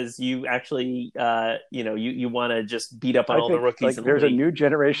because you actually you want to just beat up on I all the think rookies like in the there's a league? new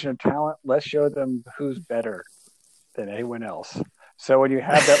generation of talent. Let's show them who's better than anyone else. So when you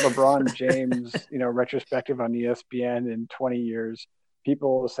have that LeBron James, retrospective on ESPN in 20 years,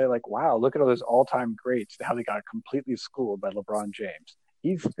 people will say like, "Wow, look at all those all-time greats! How they got completely schooled by LeBron James."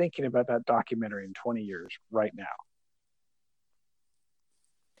 He's thinking about that documentary in 20 years right now.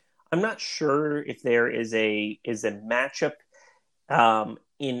 I'm not sure if there is a matchup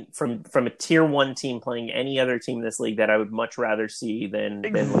in from a tier one team playing any other team in this league that I would much rather see than LeBron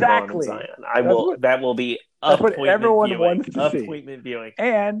and Exactly. Zion. That's what That will be that's what appointment everyone viewing. wants to see. Appointment viewing.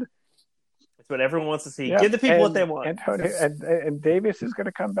 And That's what everyone wants to see. yeah, Give the people what they want. and Davis is going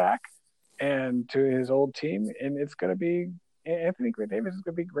to come back and to his old team, and it's going to be Anthony Davis is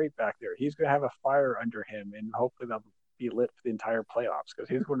going to be great back there. He's going to have a fire under him, and hopefully they'll be lit for the entire playoffs because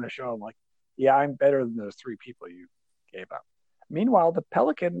he's going to show them like, yeah, I'm better than those three people you gave up. Meanwhile, the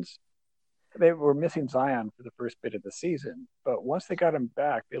Pelicans, they were missing Zion for the first bit of the season, but once they got him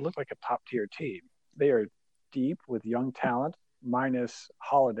back, they look like a top tier team. They are deep with young talent, minus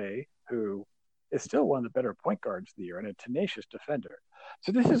Holiday, who is still one of the better point guards of the year and a tenacious defender.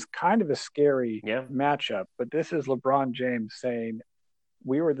 So this is kind of a scary Yeah. matchup, but this is LeBron James saying,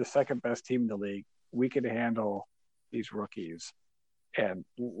 we were the second best team in the league. We could handle these rookies, and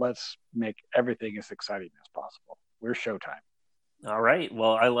let's make everything as exciting as possible. We're Showtime. All right.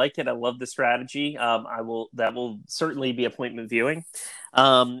 Well, I like it. I love the strategy. That will certainly be appointment viewing.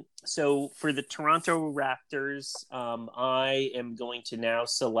 So for the Toronto Raptors, I am going to now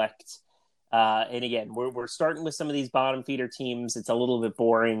select. And again, we're starting with some of these bottom feeder teams. It's a little bit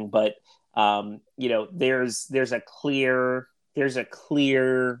boring, but there's a clear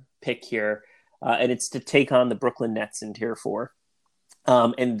pick here, and it's to take on the Brooklyn Nets in Tier 4.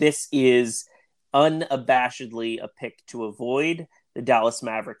 And this is unabashedly a pick to avoid the Dallas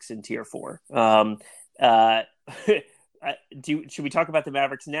Mavericks in Tier 4. Should we talk about the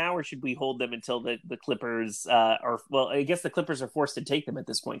Mavericks now, or should we hold them until the Clippers are? Well, I guess the Clippers are forced to take them at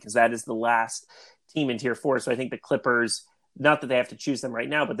this point because that is the last team in Tier 4. So I think the Clippers, not that they have to choose them right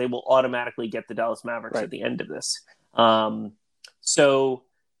now, but they will automatically get the Dallas Mavericks at the end of this. So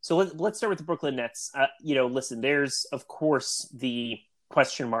let's start with the Brooklyn Nets. Listen, there's of course the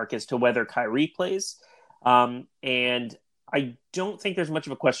question mark as to whether Kyrie plays, and I don't think there's much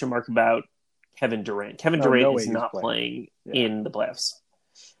of a question mark about Kevin Durant. Kevin Durant is not playing in the playoffs.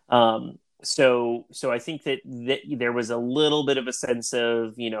 So I think that there was a little bit of a sense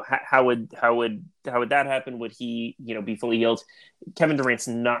of, how would that happen? Would he, be fully healed? Kevin Durant's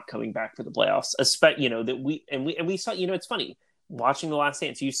not coming back for the playoffs. We saw, it's funny watching The Last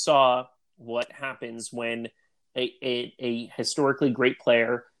Dance. You saw what happens when a historically great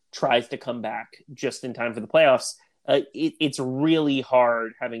player tries to come back just in time for the playoffs. It's really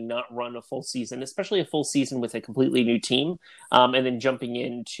hard having not run a full season, especially a full season with a completely new team, and then jumping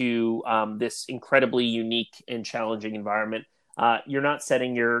into this incredibly unique and challenging environment. You're not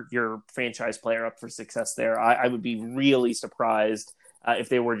setting your franchise player up for success there. I would be really surprised if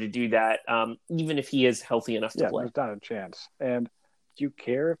they were to do that, even if he is healthy enough to play. There's not a chance. And do you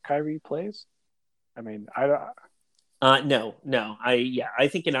care if Kyrie plays? I mean, I don't. No. I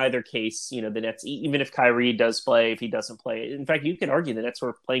think in either case, the Nets, even if Kyrie does play, if he doesn't play, in fact, you could argue the Nets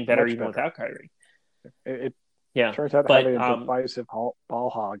were playing better even without Kyrie. It turns out having a divisive ball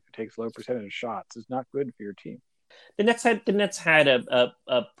hog who takes low percentage shots is not good for your team. The Nets had a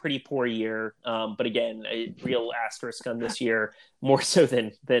pretty poor year, but again, a real asterisk on this year, more so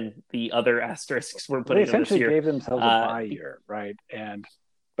than the other asterisks we're putting on this year. They essentially gave themselves a bye year, right?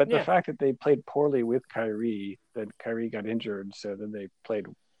 But the fact that they played poorly with Kyrie, that Kyrie got injured, so then they played,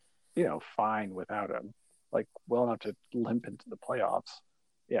 fine without him, like well enough to limp into the playoffs.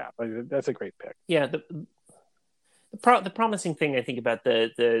 Yeah, but that's a great pick. Yeah, The promising thing I think about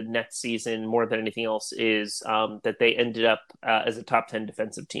the Nets season more than anything else is that they ended up as a top 10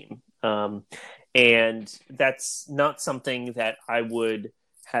 defensive team. And that's not something that I would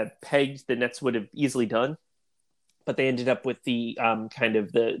have pegged the Nets would have easily done. But they ended up with the kind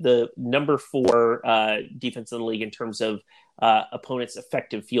of the number 4 defense in the league in terms of opponents'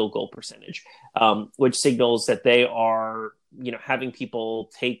 effective field goal percentage, which signals that they are having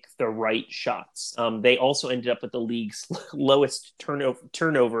people take the right shots. They also ended up with the league's lowest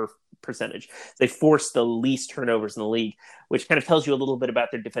turnover percentage. They forced the least turnovers in the league, which kind of tells you a little bit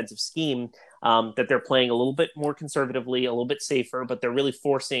about their defensive scheme, that they're playing a little bit more conservatively, a little bit safer, but they're really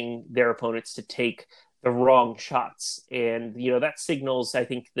forcing their opponents to take the wrong shots. And, that signals, I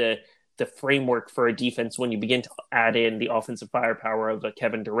think, the framework for a defense when you begin to add in the offensive firepower of a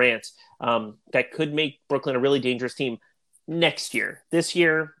Kevin Durant, that could make Brooklyn a really dangerous team next year. This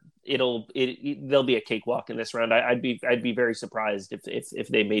year, there'll be a cakewalk in this round. I'd be very surprised if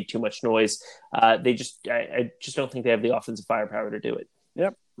they made too much noise. I just don't think they have the offensive firepower to do it.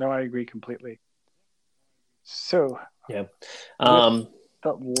 Yep. No, I agree completely. So yeah.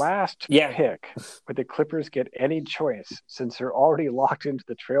 The last pick, would the Clippers get any choice since they're already locked into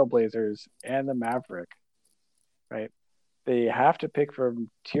the Trailblazers and the Maverick, right? They have to pick from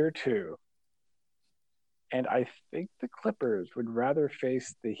tier 2. And I think the Clippers would rather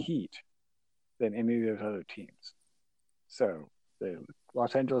face the Heat than any of those other teams. So the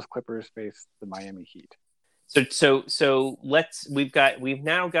Los Angeles Clippers face the Miami Heat. So we've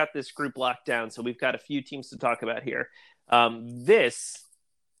now got this group locked down. So we've got a few teams to talk about here. This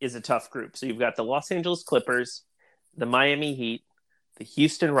is a tough group. So you've got the Los Angeles Clippers, the Miami Heat, the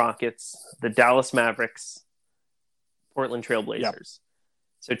Houston Rockets, the Dallas Mavericks, Portland Trailblazers. Yep.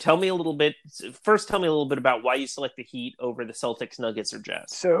 So tell me a little bit about why you select the Heat over the Celtics, Nuggets, or Jazz.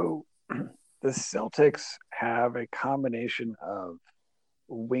 So the Celtics have a combination of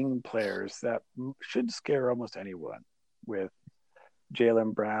wing players that should scare almost anyone, with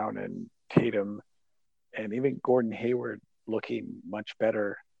Jaylen Brown and Tatum and even Gordon Hayward looking much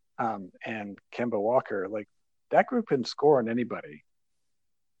better, and Kemba Walker. Like, that group can score on anybody.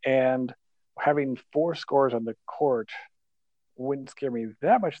 And having 4 scorers on the court wouldn't scare me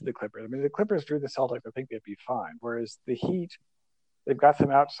that much to the Clippers. I mean, the Clippers drew the Celtics, I think they'd be fine. Whereas the Heat, they've got some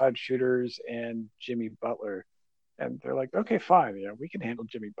outside shooters and Jimmy Butler. And they're like, okay, fine, we can handle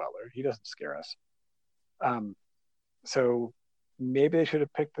Jimmy Butler. He doesn't scare us. So maybe they should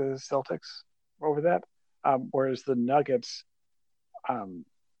have picked the Celtics over that. Whereas the Nuggets,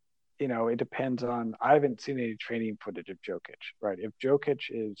 it depends on, I haven't seen any training footage of Jokic, right? If Jokic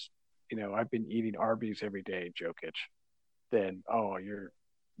is, I've been eating Arby's every day, Jokic, then,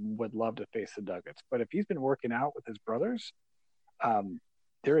 would love to face the Nuggets. But if he's been working out with his brothers,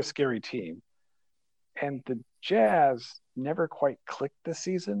 they're a scary team. And the Jazz never quite clicked this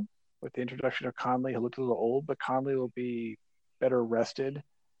season with the introduction of Conley. He looked a little old, but Conley will be better rested.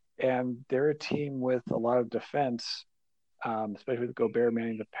 And they're a team with a lot of defense, especially with Gobert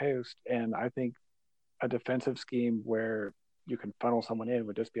manning the post. And I think a defensive scheme where you can funnel someone in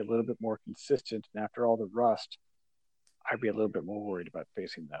would just be a little bit more consistent. And after all the rust, I'd be a little bit more worried about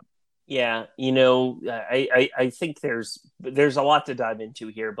facing them. Yeah, I think there's a lot to dive into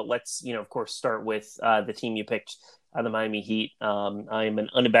here, but let's, of course, start with the team you picked, the Miami Heat. I'm an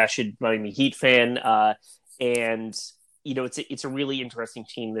unabashed Miami Heat fan, and it's a really interesting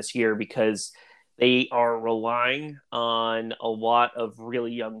team this year because they are relying on a lot of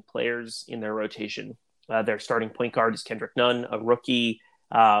really young players in their rotation. Their starting point guard is Kendrick Nunn, a rookie.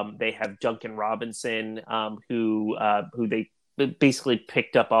 They have Duncan Robinson, who they basically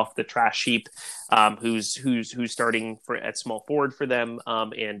picked up off the trash heap, who's starting at small forward for them,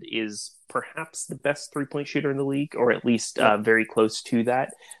 and is perhaps the best 3-point shooter in the league, or at least very close to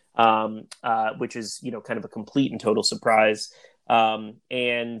that, which is kind of a complete and total surprise.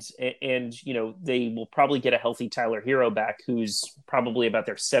 And they will probably get a healthy Tyler Hero back, who's probably about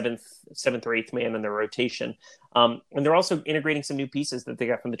their seventh or eighth man in their rotation. And they're also integrating some new pieces that they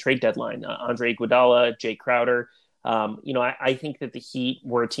got from the trade deadline. Andre Iguodala, Jay Crowder. I think that the Heat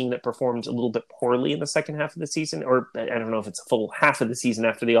were a team that performed a little bit poorly in the second half of the season, or I don't know if it's a full half of the season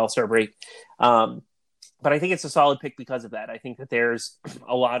after the All-Star break. But I think it's a solid pick because of that. I think that there's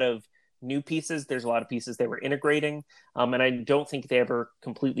a lot of new pieces. There's a lot of pieces they were integrating. And I don't think they ever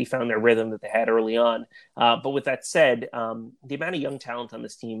completely found their rhythm that they had early on. But with that said, the amount of young talent on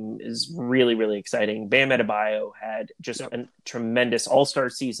this team is really, really exciting. Bam Adebayo had just a tremendous all-star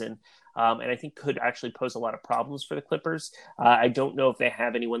season. and I think could actually pose a lot of problems for the Clippers. I don't know if they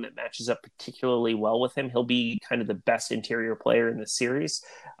have anyone that matches up particularly well with him. He'll be kind of the best interior player in the series.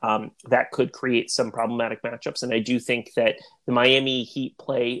 That could create some problematic matchups, and I do think that the Miami Heat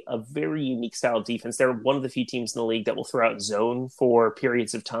play a very unique style of defense. They're one of the few teams in the league that will throw out zone for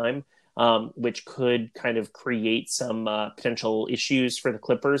periods of time, which could kind of create some potential issues for the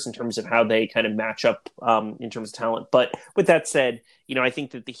Clippers in terms of how they kind of match up in terms of talent. But with that said, I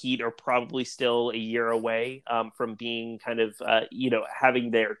think that the Heat are probably still a year away from being kind of,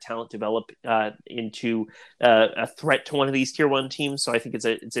 having their talent develop into a threat to one of these tier one teams. So I think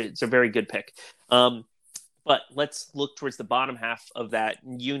it's a very good pick. But let's look towards the bottom half of that.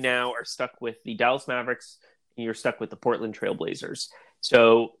 You now are stuck with the Dallas Mavericks, and you're stuck with the Portland Trailblazers.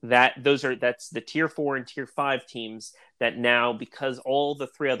 So that's the tier 4 and tier 5 teams that now, because all the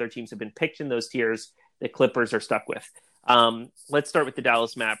 3 other teams have been picked in those tiers, the Clippers are stuck with. Let's start with the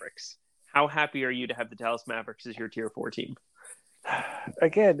Dallas Mavericks. How happy are you to have the Dallas Mavericks as your tier 4 team?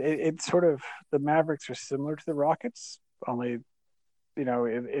 Again, it's sort of, the Mavericks are similar to the Rockets, only,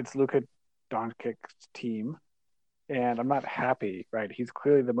 it's Luka Doncic's team, and I'm not happy, right? He's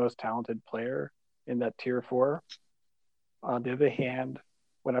clearly the most talented player in that tier 4. On the other hand,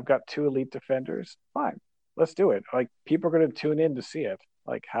 when I've got 2 elite defenders, fine, let's do it. Like, people are going to tune in to see it.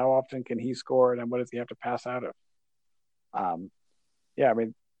 Like, how often can he score, and what does he have to pass out of?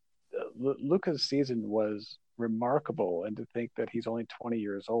 Luka's season was remarkable, and to think that he's only 20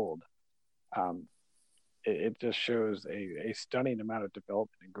 years old, it just shows a stunning amount of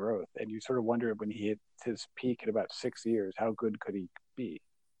development and growth. And you sort of wonder, when he hit his peak in about 6 years, how good could he be?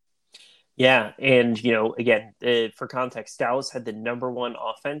 Yeah, and again, for context, Dallas had the number 1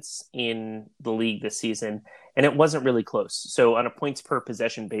 offense in the league this season, and it wasn't really close. So on a points per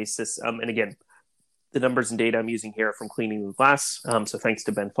possession basis, and again, the numbers and data I'm using here are from Cleaning the Glass. So thanks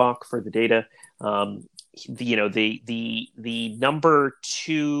to Ben Falk for the data. The number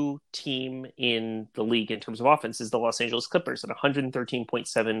 2 team in the league in terms of offense is the Los Angeles Clippers at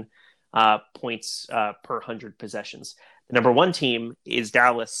 113.7 points per 100 possessions. The number 1 team is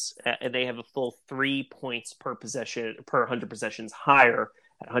Dallas, and they have a full 3 points per 100 possessions higher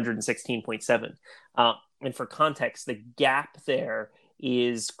at 116.7. And for context, the gap there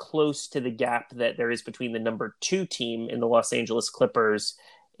is close to the gap that there is between the number 2 team in the Los Angeles Clippers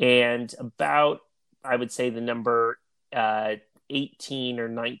and about, I would say, the number 18 or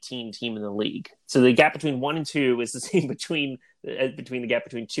 19 team in the league. So the gap between 1 and 2 is the same between the gap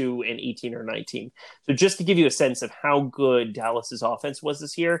between 2 and 18 or 19. So just to give you a sense of how good Dallas's offense was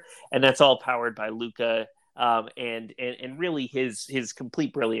this year, and that's all powered by Luka, and really his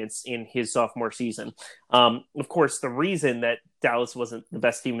complete brilliance in his sophomore season. Of course, the reason that Dallas wasn't the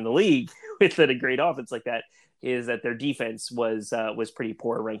best team in the league with a great offense like that is that their defense was pretty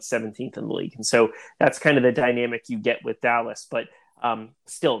poor, ranked 17th in the league. And so that's kind of the dynamic you get with Dallas. But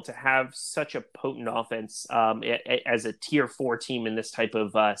still, to have such a potent offense as a tier 4 team in this type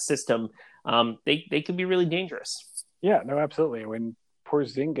of system, they could be really dangerous. Yeah, no, absolutely. When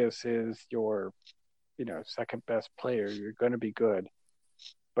Porzingis is your second best player, you're going to be good.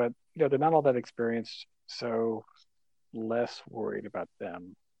 But they're not all that experienced, so less worried about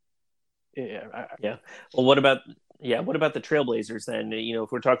them. Yeah. Well, what about the Trailblazers then?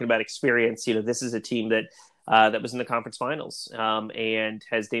 If we're talking about experience, this is a team that was in the conference finals, and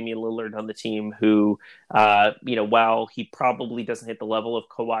has Damian Lillard on the team, who, while he probably doesn't hit the level of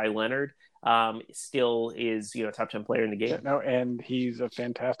Kawhi Leonard, still is top 10 player in the game. Yeah, no, and he's a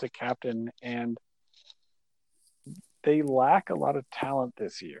fantastic captain, and they lack a lot of talent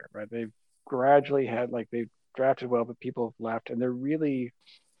this year, right? They've gradually they've drafted well, but people have left, and they're really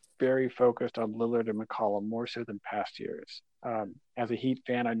very focused on Lillard and McCollum more so than past years. As a Heat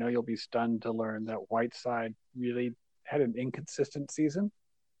fan, I know you'll be stunned to learn that Whiteside really had an inconsistent season.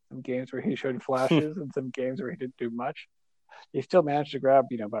 Some games where he showed flashes and some games where he didn't do much. He still managed to grab,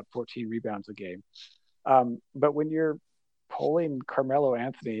 about 14 rebounds a game. But when you're pulling Carmelo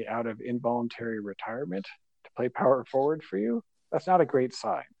Anthony out of involuntary retirement to play power forward for you, that's not a great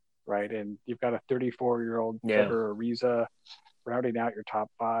sign, right? And you've got a 34-year-old Trevor Ariza rounding out your top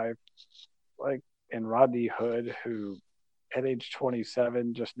 5, and Rodney Hood, who at age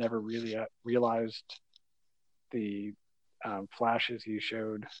 27 just never really realized the flashes he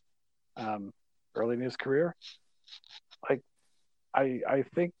showed early in his career. I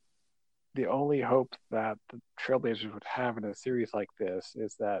think the only hope that the Trailblazers would have in a series like this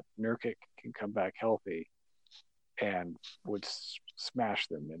is that Nurkic can come back healthy and would smash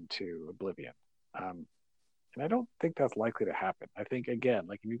them into oblivion. And I don't think that's likely to happen. I think, again,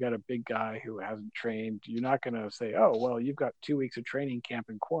 like if you've got a big guy who hasn't trained, you're not going to say, oh, well, you've got 2 weeks of training camp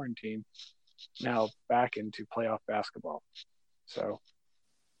in quarantine, now back into playoff basketball. So,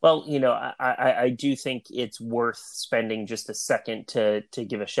 Well, I do think it's worth spending just a second to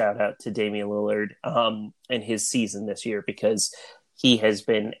give a shout out to Damian Lillard and his season this year, because he has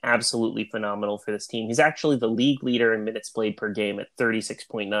been absolutely phenomenal for this team. He's actually the league leader in minutes played per game at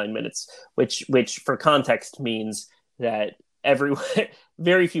 36.9 minutes, which for context means that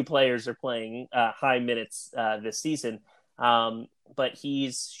very few players are playing high minutes this season. But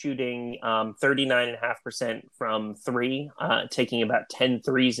he's shooting 39.5% from three, taking about 10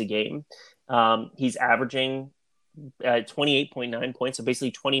 threes a game. He's averaging 28.9 points, so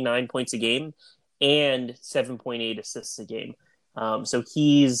basically 29 points a game, and 7.8 assists a game. So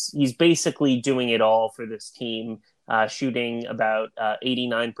he's basically doing it all for this team, shooting about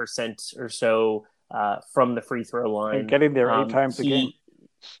 89% or so from the free throw line. And getting there 8 times a game.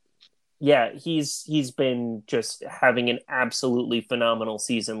 Yeah, he's been just having an absolutely phenomenal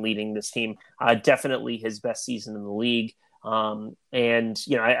season leading this team. Definitely his best season in the league. And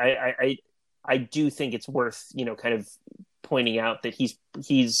I do think it's worth kind of pointing out that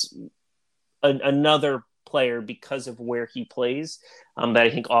he's another player because of where he plays that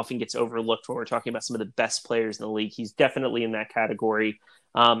I think often gets overlooked when we're talking about some of the best players in the league. He's definitely in that category.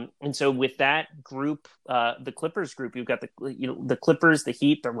 And so with that group, the Clippers group, you've got the Clippers, the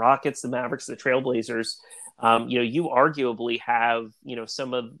Heat, the Rockets, the Mavericks, the Trailblazers. You arguably have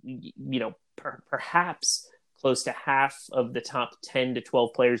some of perhaps close to half of the top 10 to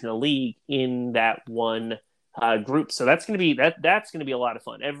 12 players in the league in that one group. So that's going to be that's going to be a lot of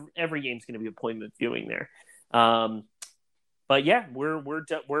fun. Every game's going to be appointment viewing there. But yeah, we're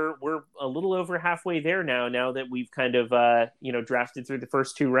a little over halfway there now. Now that we've kind of drafted through the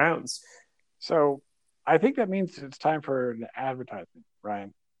first 2 rounds. So I think that means it's time for an advertisement,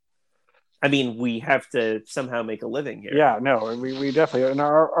 Ryan. I mean, we have to somehow make a living here. Yeah, no, we definitely. And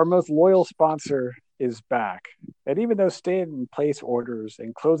our most loyal sponsor is back. And even though stay-in-place orders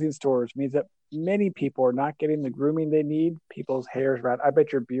and closing stores means that many people are not getting the grooming they need, people's hair's red. I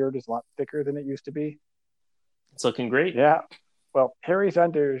bet your beard is a lot thicker than it used to be. It's looking great. Yeah. Well, Harry's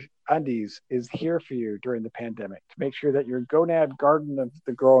Undies is here for you during the pandemic to make sure that your gonad garden of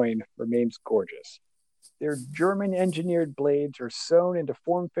the growing remains gorgeous. Their German-engineered blades are sewn into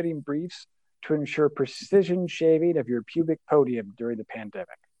form-fitting briefs to ensure precision shaving of your pubic podium during the pandemic.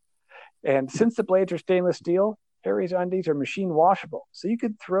 And since the blades are stainless steel, Harry's Undies are machine washable. So you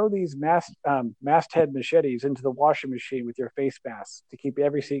could throw these masthead machetes into the washing machine with your face masks to keep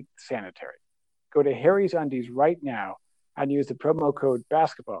every seat sanitary. Go to Harry's Undies right now and use the promo code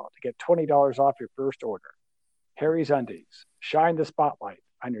basketball to get $20 off your first order. Harry's Undies, shine the spotlight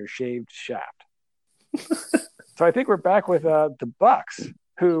on your shaved shaft. So I think we're back with the Bucks.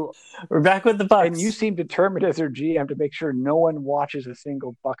 We're back with the Bucks. And you seem determined as their GM to make sure no one watches a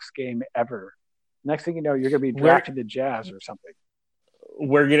single Bucks game ever. Next thing you know, you're going to be drafting the Jazz or something.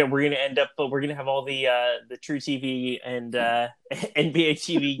 We're gonna end up, but we're gonna have all the True TV and NBA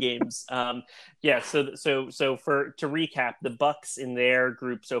TV games. So to recap, the Bucks in their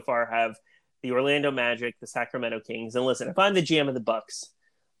group so far have the Orlando Magic, the Sacramento Kings, and listen, if I'm the GM of the Bucks,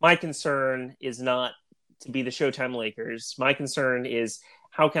 my concern is not to be the Showtime Lakers. My concern is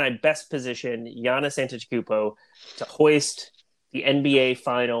how can I best position Giannis Antetokounmpo to hoist the NBA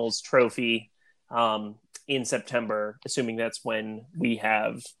Finals trophy in September, assuming that's when we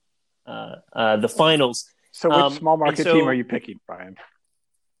have the finals. So which small market team are you picking, Brian?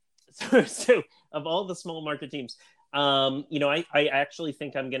 So of all the small market teams, I actually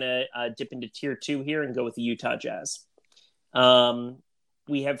think I'm going to dip into tier 2 here and go with the Utah Jazz.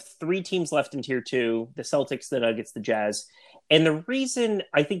 We have 3 teams left in tier 2, the Celtics, the Nuggets, the Jazz. And the reason,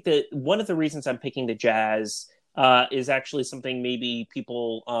 I think that one of the reasons I'm picking the Jazz is actually something maybe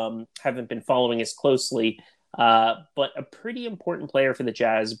people haven't been following as closely, but a pretty important player for the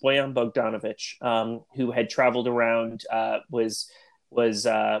Jazz, Bojan Bogdanovic, who had traveled around, was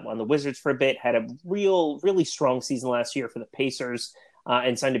on the Wizards for a bit, had a really strong season last year for the Pacers,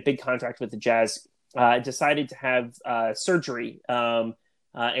 and signed a big contract with the Jazz, decided to have surgery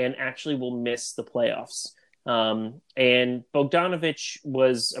and actually will miss the playoffs. And Bogdanovic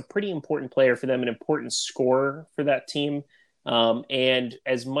was a pretty important player for them, an important scorer for that team. And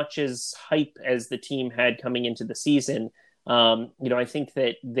as much as hype as the team had coming into the season, I think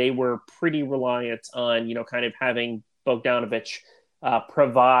that they were pretty reliant on, kind of having Bogdanovic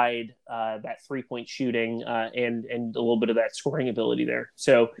provide that 3-point shooting and a little bit of that scoring ability there.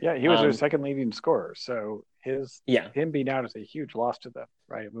 So yeah, he was their second leading scorer. So him being out is a huge loss to them,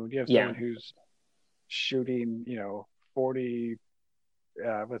 right? I mean, when you have someone who's shooting, 40,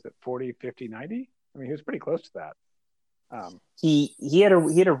 was it 40, 50, 90? I mean, he was pretty close to that. He had a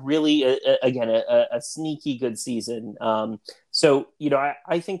really again a sneaky good season. So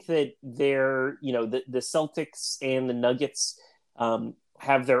I think that the Celtics and the Nuggets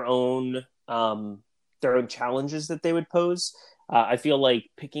have their own challenges that they would pose. I feel like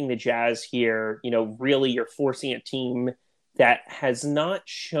picking the Jazz here, really you're forcing a team that has not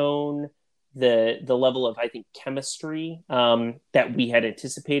shown the level of, I think, chemistry that we had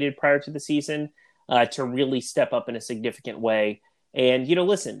anticipated prior to the season to really step up in a significant way. And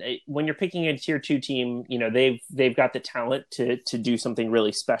listen, when you're picking a tier two team, they've got the talent to do something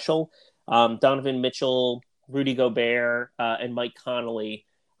really special. Donovan Mitchell, Rudy Gobert, and Mike Conley.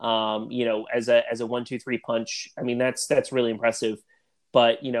 As a 1-2-3 punch. I mean, that's really impressive.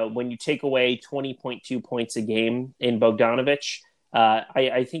 But when you take away 20.2 points a game in Bogdanovich,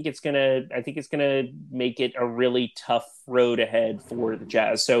 I think it's gonna make it a really tough road ahead for the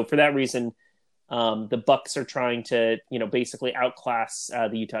Jazz. So for that reason, the Bucks are trying to basically outclass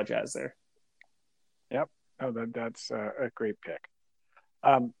the Utah Jazz there. Yep. Oh, that's a great pick.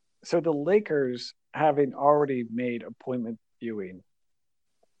 So the Lakers, having already made appointment viewing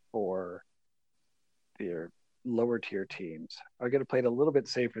for their lower tier teams, are going to play it a little bit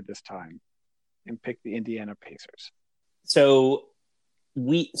safer this time and pick the Indiana Pacers. So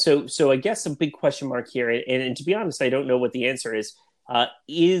I guess a big question mark here, and to be honest, I don't know what the answer is.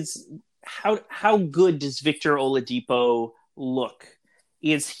 Is how good does Victor Oladipo look?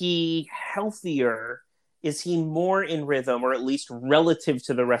 Is he healthier? Is he more in rhythm, or at least relative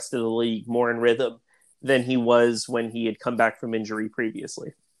to the rest of the league, more in rhythm than he was when he had come back from injury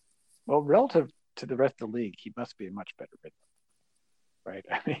previously? Well, relative to the rest of the league, he must be a much better rhythm, right?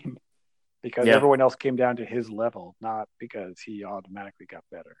 I mean, because everyone else came down to his level, not because he automatically got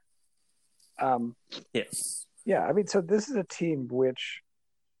better. Yes. Yeah, I mean, so this is a team which,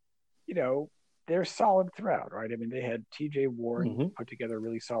 they're solid throughout, right? I mean, they had T.J. Warren put together a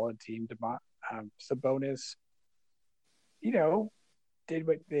really solid team. Sabonis, did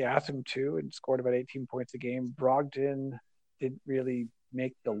what they asked him to and scored about 18 points a game. Brogdon didn't really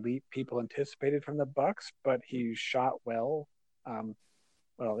make the leap people anticipated from the Bucks, but he shot well. Well,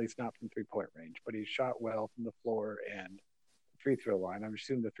 at least not from 3-point range, but he shot well from the floor and free throw line. I'm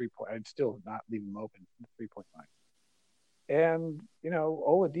assuming the 3-point. I'd still not leave him open from the 3-point line. And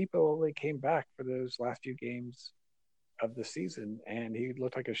Oladipo only came back for those last few games of the season, and he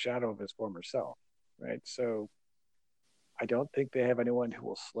looked like a shadow of his former self, right? So I don't think they have anyone who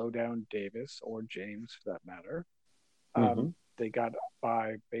will slow down Davis or James, for that matter. They got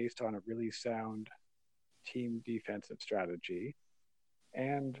by based on a really sound team defensive strategy.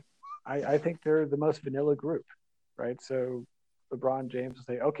 And I think they're the most vanilla group, right? So LeBron James will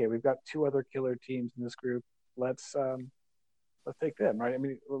say, okay, we've got two other killer teams in this group. Let's take them, right? I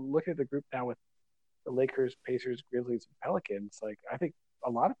mean, look at the group now with the Lakers, Pacers, Grizzlies, and Pelicans. Like, I think a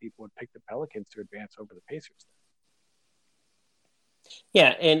lot of people would pick the Pelicans to advance over the Pacers. Yeah,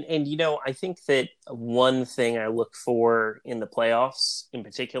 and I think that one thing I look for in the playoffs in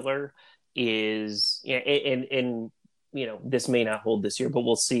particular is, and this may not hold this year, but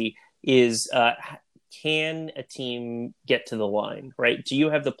we'll see, is can a team get to the line, right? Do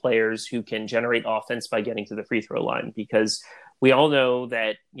you have the players who can generate offense by getting to the free throw line? Because we all know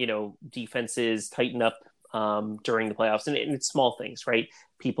that, defenses tighten up during the playoffs, and it's small things, right?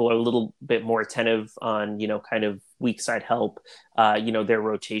 People are a little bit more attentive on, kind of weak side help, their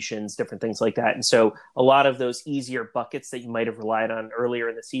rotations, different things like that. And so a lot of those easier buckets that you might have relied on earlier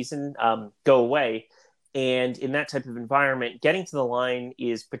in the season go away. And in that type of environment, getting to the line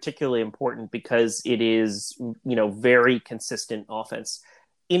is particularly important because it is, very consistent offense.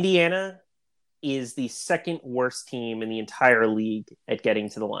 Indiana is the second worst team in the entire league at getting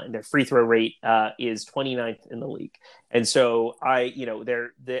to the line. Their free throw rate is 29th in the league. And so I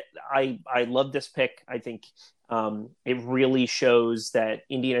love this pick. I think it really shows that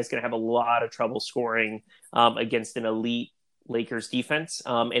Indiana is going to have a lot of trouble scoring against an elite Lakers defense.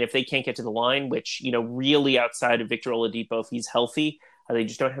 And if they can't get to the line, which, really outside of Victor Oladipo, if he's healthy, they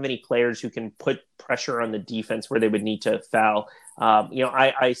just don't have any players who can put pressure on the defense where they would need to foul.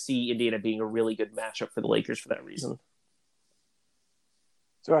 I see Indiana being a really good matchup for the Lakers for that reason.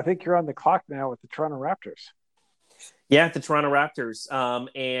 So I think you're on the clock now with the Toronto Raptors. Yeah, the Toronto Raptors.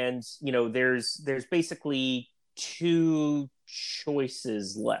 And, there's basically two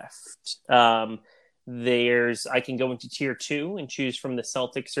choices left. I can go into tier 2 and choose from the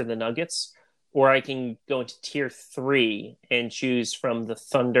Celtics or the Nuggets, or I can go into tier 3 and choose from the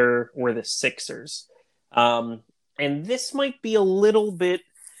Thunder or the Sixers. And this might be a little bit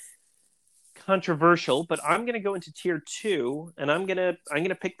controversial, but I'm going to go into tier 2, and I'm going to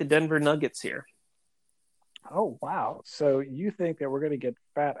pick the Denver Nuggets here. Oh wow! So you think that we're going to get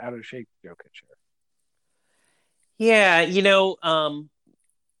fat out of shape Jokic here? Yeah,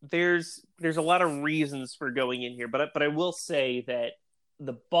 there's a lot of reasons for going in here, but I will say that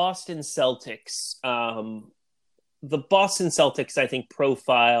the Boston Celtics, I think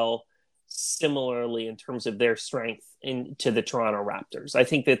profile similarly in terms of their strength into the Toronto Raptors. I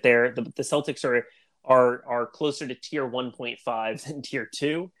think that the Celtics are closer to tier 1.5 than tier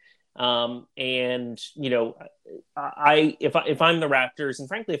 2. And if I'm the Raptors, and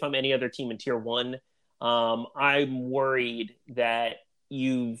frankly, if I'm any other team in tier 1, I'm worried that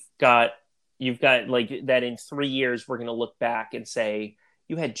you've got like that in 3 years we're going to look back and say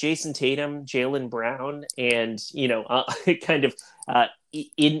you had Jason Tatum, Jaylen Brown, and kind of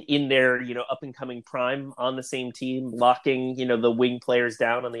in their up and coming prime on the same team, locking the wing players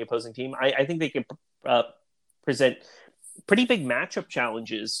down on the opposing team. I think they could present pretty big matchup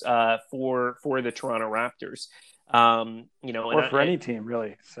challenges for the Toronto Raptors. Or for any team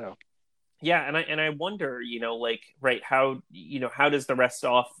really. So. Yeah, and I wonder, how does the rest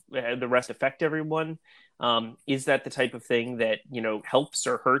affect everyone? Is that the type of thing that helps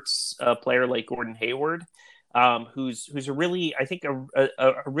or hurts a player like Gordon Hayward, who's a really, I think, a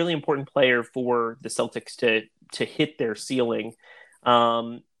really important player for the Celtics to hit their ceiling.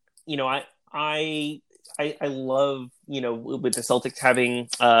 I love with the Celtics having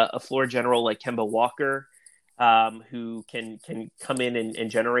a floor general like Kemba Walker. Who can come in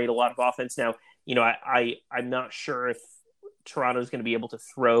and generate a lot of offense. Now, I'm not sure if Toronto is going to be able to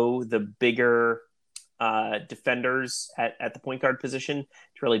throw the bigger defenders at the point guard position to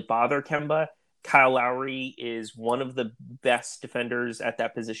really bother Kemba. Kyle Lowry is one of the best defenders at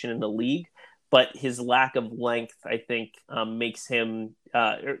that position in the league, but his lack of length, I think, makes him,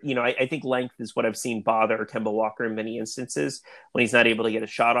 I think length is what I've seen bother Kemba Walker in many instances when he's not able to get a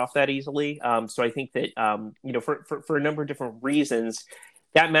shot off that easily. So I think that, for a number of different reasons,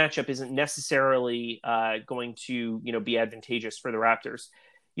 that matchup isn't necessarily going to, be advantageous for the Raptors.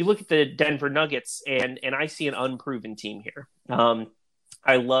 You look at the Denver Nuggets, and I see an unproven team here.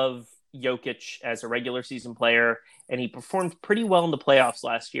 I love Jokic as a regular season player, and he performed pretty well in the playoffs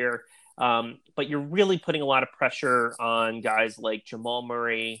last year. But you're really putting a lot of pressure on guys like Jamal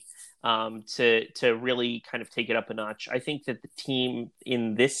Murray to really kind of take it up a notch. I think that the team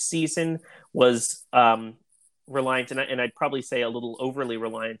in this season was reliant, and I'd probably say a little overly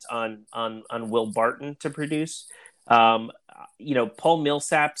reliant on Will Barton to produce. Paul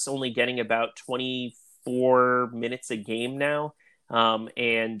Millsap's only getting about 24 minutes a game now.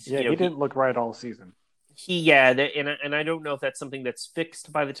 And he didn't look right all season. And I don't know if that's something that's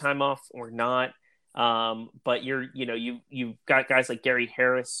fixed by the time off or not. But you've got guys like Gary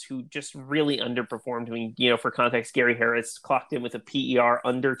Harris who just really underperformed. I mean, for context, Gary Harris clocked in with a PER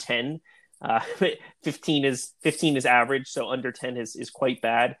under 10. 15 is average, so under 10 is quite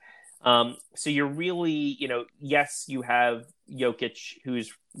bad. So you're really, yes, you have Jokic,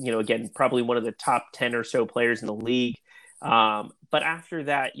 who's, again, probably one of the top 10 or so players in the league. But after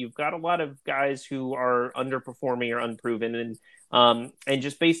that, you've got a lot of guys who are underperforming or unproven. And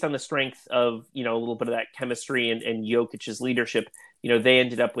just based on the strength of, a little bit of that chemistry and Jokic's leadership, they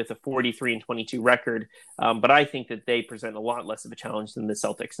ended up with a 43-22 record. But I think that they present a lot less of a challenge than the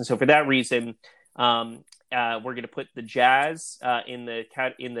Celtics. And so for that reason, we're going to put the Jazz in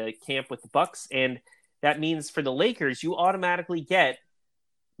the camp with the Bucks. And that means for the Lakers, you automatically get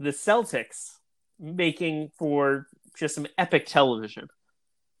the Celtics making for just some epic television.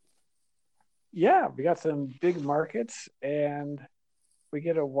 Yeah, we got some big markets, and we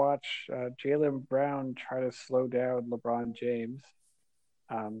get to watch Jaylen Brown try to slow down LeBron James.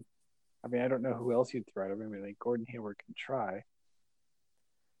 I don't know who else you'd throw at him. Like Gordon Hayward can try.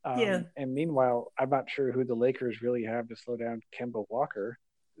 And meanwhile, I'm not sure who the Lakers really have to slow down Kemba Walker.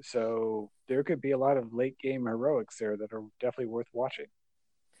 So there could be a lot of late game heroics there that are definitely worth watching.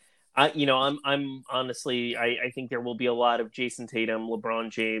 I'm honestly, I think there will be a lot of Jason Tatum,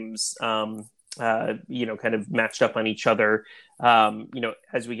 LeBron James, kind of matched up on each other,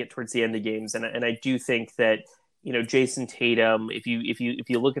 as we get towards the end of games. And I do think that, Jason Tatum, if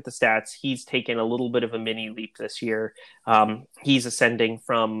you look at the stats, he's taken a little bit of a mini leap this year. He's ascending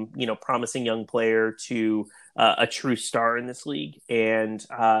from, promising young player to a true star in this league. And,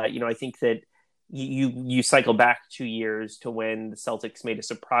 I think that you cycle back 2 years to when the Celtics made a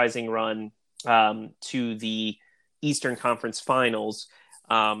surprising run to the Eastern Conference Finals.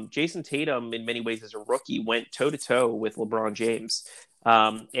 Jason Tatum, in many ways as a rookie, went toe-to-toe with LeBron James.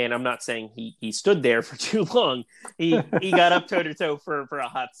 And I'm not saying he stood there for too long. He got up toe to toe for a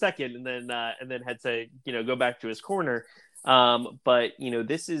hot second, and then had to go back to his corner. But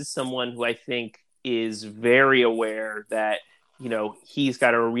this is someone who I think is very aware that he's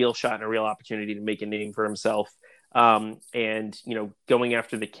got a real shot and a real opportunity to make a name for himself. And going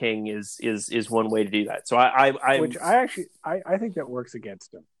after the king is one way to do that. So I think that works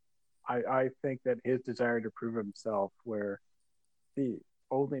against him. I think that his desire to prove himself, where the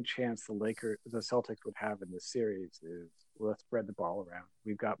only chance the Celtics would have in this series is, let's spread the ball around.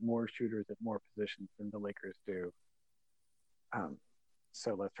 We've got more shooters at more positions than the Lakers do.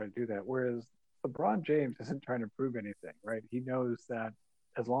 So let's try to do that. Whereas LeBron James isn't trying to prove anything, right? He knows that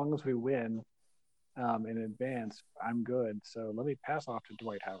as long as we win in advance, I'm good. So let me pass off to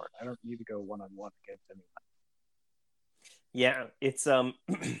Dwight Howard. I don't need to go one-on-one against anyone. Yeah, it's I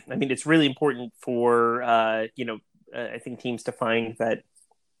mean, it's really important for I think teams to find that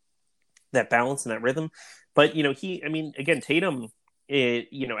balance and that rhythm. But again, Tatum,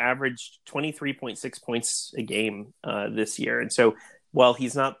 averaged 23.6 points a game this year, and so while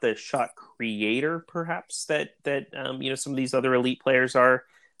he's not the shot creator, perhaps that some of these other elite players are.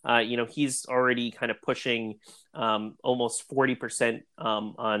 He's already kind of pushing almost 40%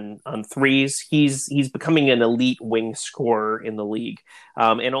 on threes. He's becoming an elite wing scorer in the league,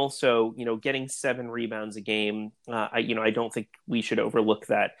 and also getting 7 rebounds a game. I don't think we should overlook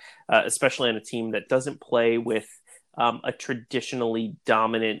that, especially on a team that doesn't play with a traditionally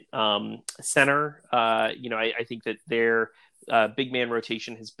dominant center. I think that their big man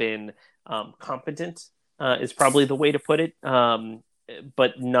rotation has been competent, is probably the way to put it.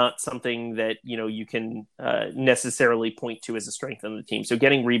 But not something that you can necessarily point to as a strength on the team. So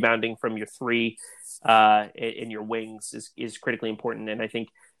getting rebounding from your three in your wings is critically important, and I think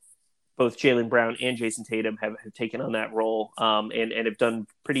both Jaylen Brown and Jason Tatum have taken on that role and have done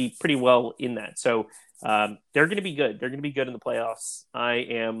pretty well in that. So they're going to be good. They're going to be good in the playoffs. I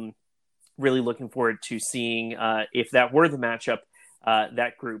am really looking forward to seeing if that were the matchup.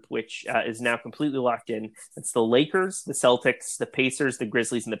 That group, which is now completely locked in. It's the Lakers, the Celtics, the Pacers, the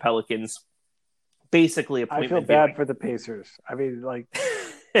Grizzlies, and the Pelicans. Basically, I feel bad for the Pacers. I mean,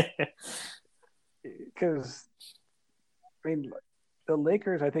 because the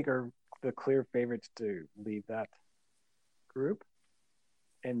Lakers, I think, are the clear favorites to lead that group,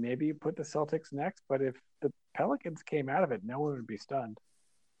 and maybe you put the Celtics next. But if the Pelicans came out of it, no one would be stunned.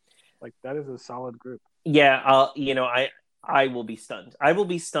 That is a solid group. Yeah, I will be stunned. I will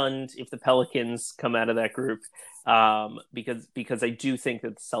be stunned if the Pelicans come out of that group, because I do think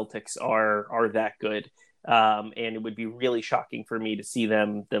that the Celtics are that good, and it would be really shocking for me to see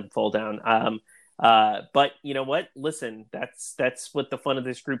them fall down. But you know what? Listen, that's what the fun of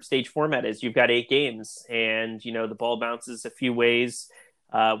this group stage format is. You've got 8 games, and the ball bounces a few ways.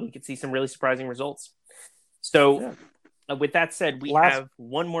 We could see some really surprising results. So, with that said, we have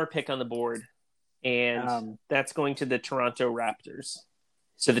one more pick on the board. And that's going to the Toronto Raptors.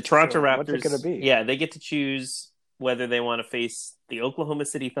 So the Toronto Raptors, what's it going to be? Yeah, they get to choose whether they want to face the Oklahoma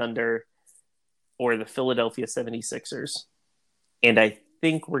City Thunder or the Philadelphia 76ers. And I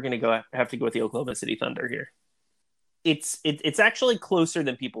think we're going to have to go with the Oklahoma City Thunder here. It's actually closer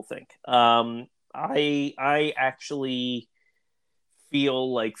than people think. I actually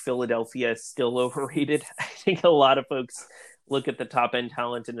feel like Philadelphia is still overrated. I think a lot of folks look at the top end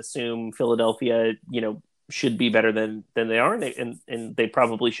talent and assume Philadelphia, should be better than they are, and they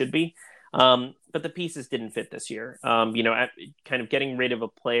probably should be. But the pieces didn't fit this year. Kind of getting rid of a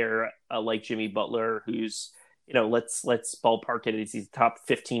player like Jimmy Butler, who's let's ballpark it as he's a top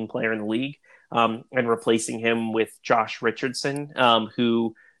 15 player in the league, and replacing him with Josh Richardson,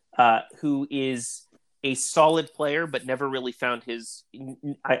 who is a solid player, but never really found his.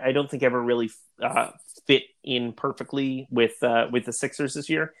 I don't think ever really fit in perfectly with the Sixers this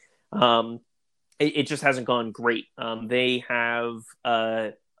year. It just hasn't gone great. They have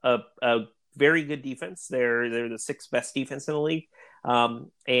a very good defense. They're the 6th best defense in the league,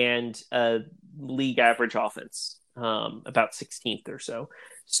 and a league average offense, about 16th or so.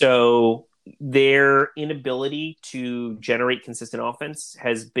 So their inability to generate consistent offense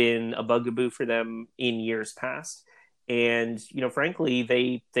has been a bugaboo for them in years past. And, frankly,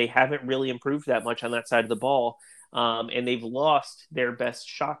 they haven't really improved that much on that side of the ball. And they've lost their best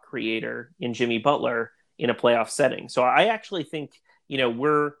shot creator in Jimmy Butler in a playoff setting. So I actually think,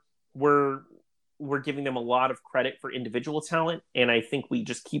 we're giving them a lot of credit for individual talent. And I think we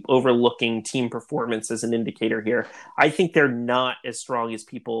just keep overlooking team performance as an indicator here. I think they're not as strong as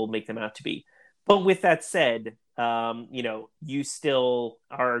people make them out to be. But with that said, you still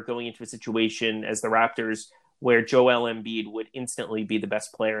are going into a situation as the Raptors where Joel Embiid would instantly be the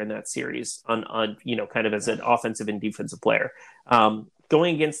best player in that series on kind of as an offensive and defensive player.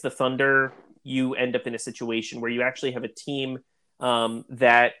 Going against the Thunder, you end up in a situation where you actually have a team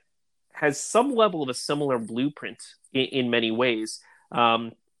that has some level of a similar blueprint in many ways.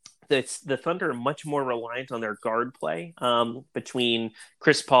 The Thunder are much more reliant on their guard play between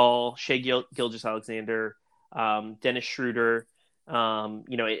Chris Paul, Shai Gilgeous-Alexander, Dennis Schroeder,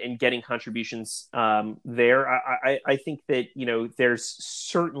 and getting contributions there. I think that, there's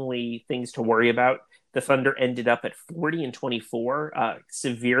certainly things to worry about. The Thunder ended up at 40-24,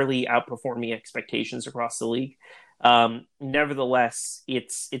 severely outperforming expectations across the league. Nevertheless,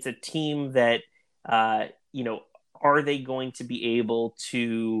 it's a team that, are they going to be able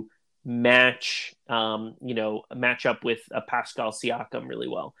to match up with a Pascal Siakam really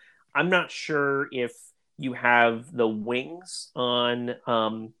well? I'm not sure if you have the wings on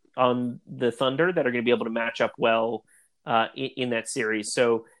the Thunder that are going to be able to match up well in that series.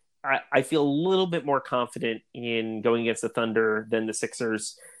 So I feel a little bit more confident in going against the Thunder than the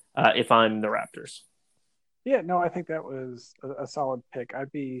Sixers if I'm the Raptors. Yeah, no, I think that was a solid pick. I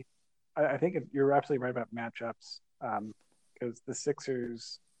think you're absolutely right about matchups because the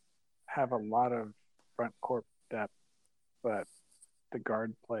Sixers have a lot of front court depth, but the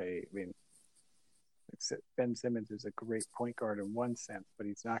guard play, I mean, Ben Simmons is a great point guard in one sense, but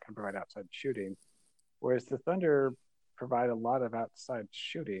he's not going to provide outside shooting. Whereas the Thunder provide a lot of outside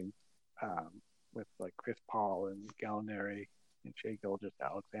shooting with like Chris Paul and Gallinari and Shai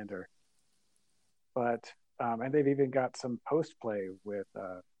Gilgeous-Alexander. But and they've even got some post play with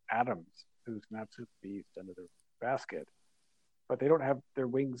Adams, who's an absolute beast under the basket. But they don't have their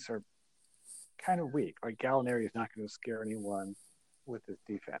wings are kind of weak. Like Gallinari is not going to scare anyone with his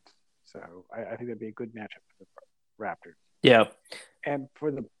defense. So I think that'd be a good matchup for the Raptors. Yeah. And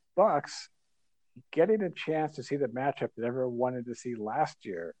for the Bucks, getting a chance to see the matchup that everyone wanted to see last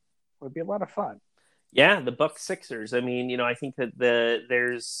year would be a lot of fun. Yeah, the Bucks Sixers. I mean, I think that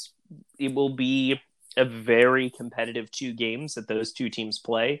it will be a very competitive 2 games that those 2 teams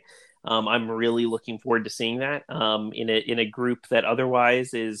play. I'm really looking forward to seeing that in a group that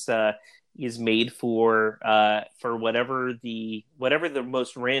otherwise is made for whatever the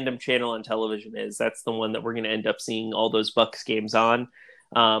most random channel on television is. That's the one that we're going to end up seeing all those Bucks games on.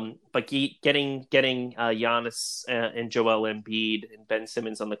 But getting Giannis and Joel Embiid and Ben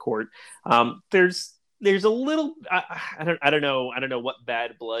Simmons on the court, there's a little I don't know what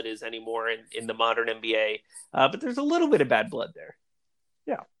bad blood is anymore in the modern NBA, but there's a little bit of bad blood there.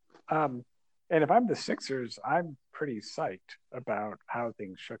 Yeah. And if I'm the Sixers, I'm pretty psyched about how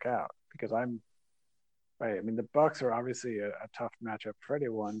things shook out because I'm right. I mean, the Bucks are obviously a tough matchup for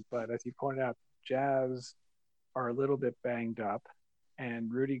anyone, but as you pointed out, Jazz are a little bit banged up,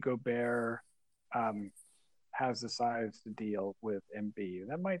 and Rudy Gobert has the size to deal with Embiid. And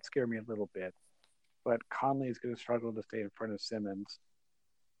that might scare me a little bit, but Conley is going to struggle to stay in front of Simmons.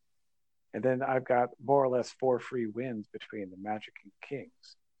 And then I've got more or less 4 free wins between the Magic and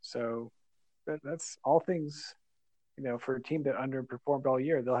Kings. So that's all things, for a team that underperformed all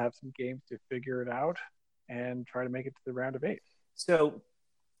year, they'll have some games to figure it out and try to make it to the round of 8. So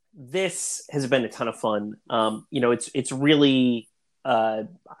this has been a ton of fun. It's really, I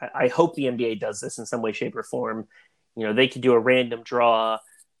hope the NBA does this in some way, shape, or form. They can do a random draw.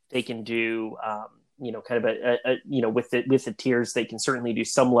 They can do, kind of with the tiers, they can certainly do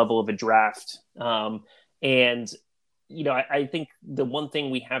some level of a draft. I think the one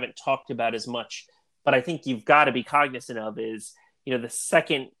thing we haven't talked about as much, but I think you've got to be cognizant of is, the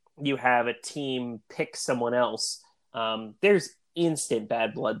second you have a team pick someone else, there's instant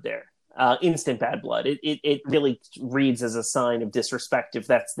bad blood there. Instant bad blood. It really reads as a sign of disrespect if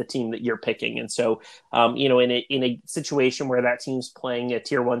that's the team that you're picking. And so, in a situation where that team's playing a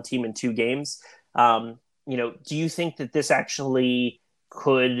tier 1 team in 2 games, do you think that this actually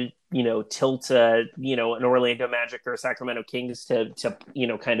could, tilt an Orlando Magic or a Sacramento Kings to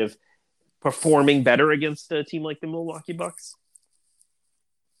kind of performing better against a team like the Milwaukee Bucks?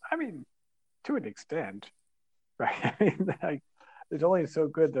 I mean, to an extent, right? I mean, it's only so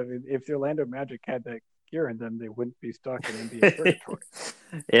good that if the Orlando Magic had that gear in them, they wouldn't be stuck in NBA territory.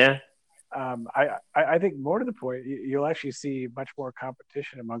 Yeah. I think more to the point, you'll actually see much more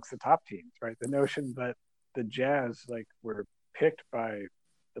competition amongst the top teams, right? The notion that the Jazz were picked by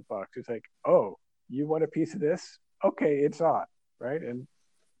the Bucks, it's like, oh, you want a piece of this? Okay, it's on, right? And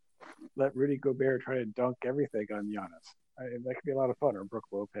let Rudy Gobert try to dunk everything on Giannis. That could be a lot of fun, or Brooke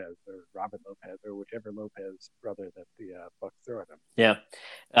Lopez, or Robin Lopez, or whichever Lopez brother that the Bucks throw at him. Yeah,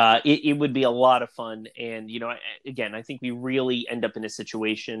 it would be a lot of fun, and again, I think we really end up in a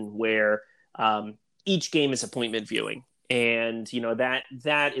situation where each game is appointment viewing. And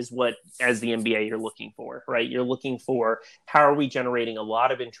that is what, as the NBA, you're looking for, right? You're looking for, how are we generating a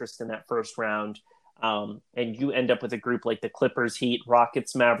lot of interest in that first round, and you end up with a group like the Clippers, Heat,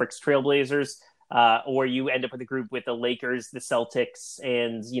 Rockets, Mavericks, Trailblazers, or you end up with a group with the Lakers, the Celtics,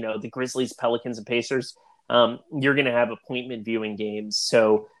 and the Grizzlies, Pelicans, and Pacers. You're going to have appointment viewing games.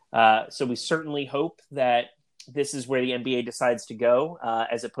 So we certainly hope that this is where the NBA decides to go,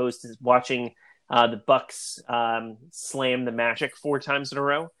 as opposed to watching the Bucks slam the Magic 4 times in a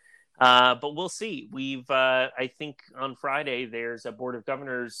row. But we'll see. I think on Friday there's a Board of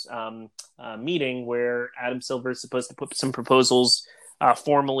Governors meeting where Adam Silver is supposed to put some proposals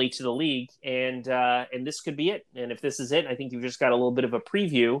formally to the league, and this could be it. And if this is it, I think you've just got a little bit of a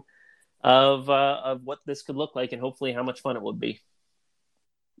preview of what this could look like, and hopefully how much fun it would be.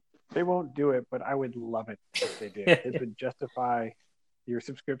 They won't do it, but I would love it if they did. It would justify your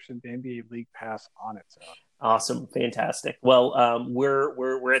subscription to NBA League Pass on its own. Awesome, fantastic. Well,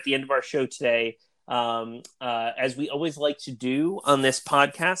 we're at the end of our show today. As we always like to do on this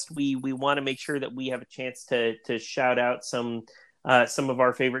podcast, we want to make sure that we have a chance to shout out some of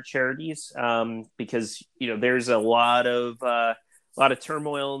our favorite charities, because there's a lot of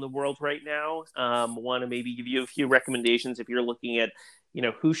turmoil in the world right now. Want to maybe give you a few recommendations if you're looking at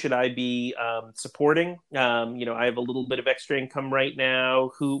who should I be supporting. I have a little bit of extra income right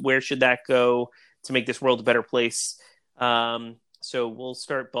now. Where should that go to make this world a better place? So we'll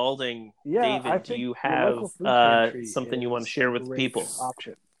start balding. Yeah, David, do you have something you want to share with the people?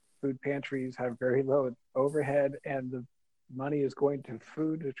 Option. Food pantries have very low overhead, and the money is going to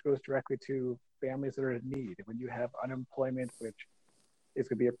food, which goes directly to families that are in need. When you have unemployment, which is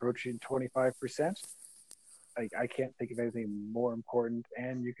going to be approaching 25%, I can't think of anything more important,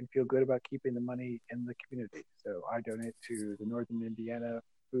 and you can feel good about keeping the money in the community. So I donate to the Northern Indiana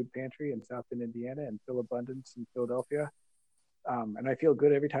Food Pantry in South Bend, Indiana, and Phil Abundance in Philadelphia. And I feel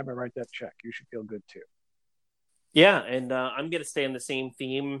good every time I write that check. You should feel good too. Yeah, and I'm going to stay on the same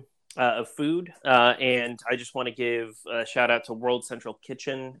theme of food, and I just want to give a shout out to World Central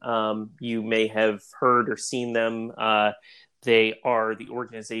Kitchen. You may have heard or seen them. They are the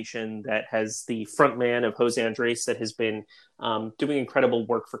organization that has the front man of Jose Andres that has been doing incredible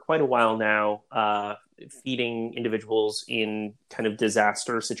work for quite a while now, feeding individuals in kind of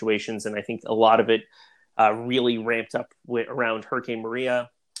disaster situations. And I think a lot of it really ramped up around Hurricane Maria,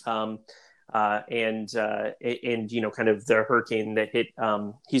 and kind of the hurricane that hit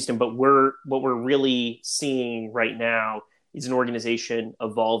Houston. But what we're really seeing right now is an organization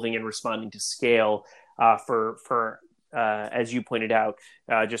evolving and responding to scale for as you pointed out,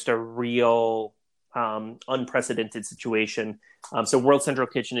 just a real unprecedented situation. So World Central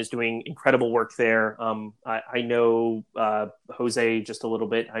Kitchen is doing incredible work there. I know Jose just a little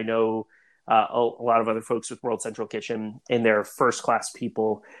bit. I know a lot of other folks with World Central Kitchen, and they're first-class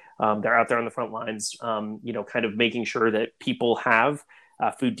people. They're out there on the front lines, kind of making sure that people have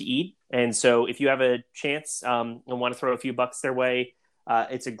food to eat. And so if you have a chance and want to throw a few bucks their way,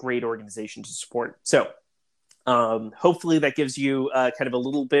 it's a great organization to support. So hopefully that gives you kind of a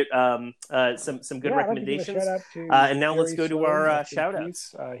little bit some good recommendations. And now let's go to our shout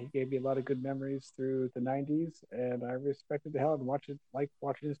outs. He gave me a lot of good memories through the 90s, and I respected the hell and like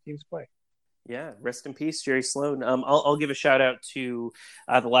watching his teams play. Yeah, rest in peace, Jerry Sloan. I'll give a shout out to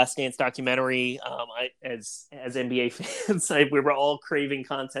the Last Dance documentary. As NBA fans, we were all craving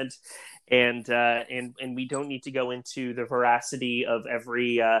content, and we don't need to go into the veracity of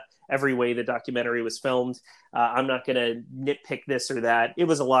every way the documentary was filmed. I'm not going to nitpick this or that. It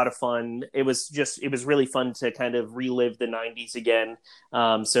was a lot of fun. It was really fun to kind of relive the 90s again.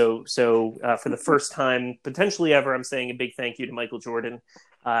 So for the first time potentially ever, I'm saying a big thank you to Michael Jordan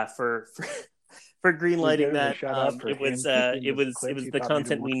for greenlighting that. It was the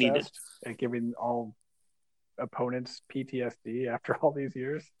content we needed. And giving all opponents PTSD after all these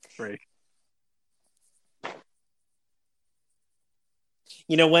years. Great.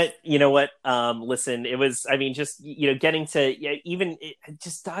 You know what? Listen, it was, just, getting to even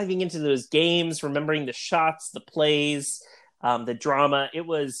just diving into those games, remembering the shots, the plays, the drama. It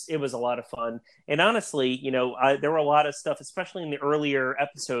was a lot of fun. And honestly, there were a lot of stuff, especially in the earlier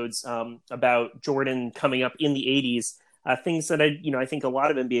episodes, about Jordan coming up in the 80s, things that I think a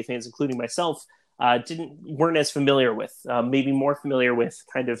lot of NBA fans, including myself, weren't as familiar with, maybe more familiar with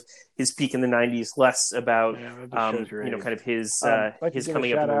kind of his peak in the 90s, less about, kind of his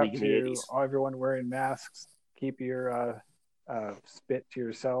coming up in the league in the 80s. Everyone wearing masks, keep your spit to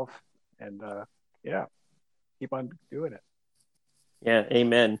yourself, and keep on doing it. Yeah,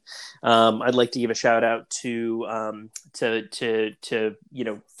 amen. I'd like to give a shout out to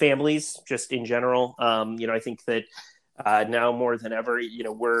families just in general. I think that now more than ever,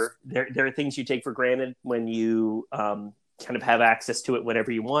 there are things you take for granted when you kind of have access to it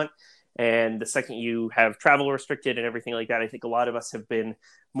whenever you want. And the second you have travel restricted and everything like that, I think a lot of us have been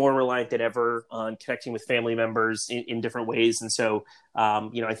more reliant than ever on connecting with family members in different ways. And so,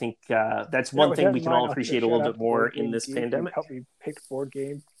 I think that's one With thing that we in can mind, all I'll give a appreciate a shout little out bit to more Board in Game this Geek. You've pandemic. helped me pick board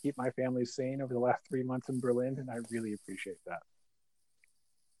games to keep my family sane over the last 3 months in Berlin, and I really appreciate that.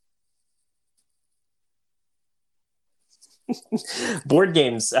 Board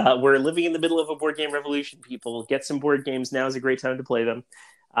games. We're living in the middle of a board game revolution. People get some board games. Now is a great time to play them.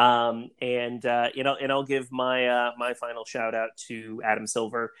 I'll give my final shout out to Adam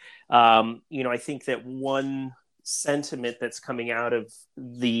Silver. I think that one sentiment that's coming out of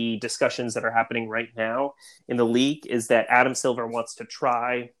the discussions that are happening right now in the league is that Adam Silver wants to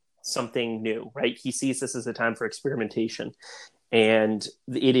try something new. Right? He sees this as a time for experimentation, and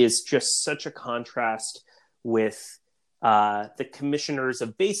it is just such a contrast with the commissioners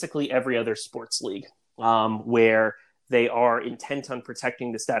of basically every other sports league, where they are intent on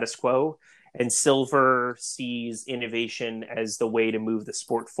protecting the status quo, and Silver sees innovation as the way to move the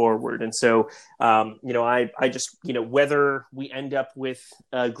sport forward. And so, I just, whether we end up with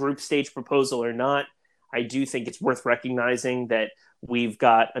a group stage proposal or not, I do think it's worth recognizing that we've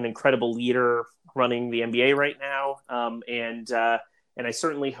got an incredible leader running the NBA right now, and I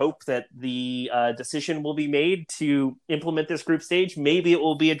certainly hope that the decision will be made to implement this group stage. Maybe it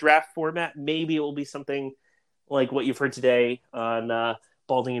will be a draft format. Maybe it will be something like what you've heard today on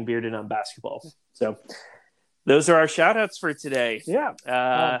Balding and Bearded on basketball. So those are our shout outs for today.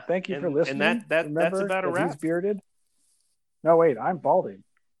 Yeah. Thank you for listening. And that's about a wrap. He's bearded. No, wait, I'm balding.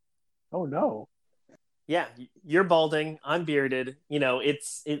 Oh, no. Yeah, you're balding. I'm bearded.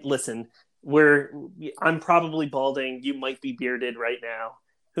 Listen, I'm probably balding. You might be bearded right now.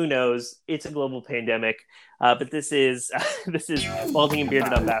 Who knows? It's a global pandemic. But this is Balding and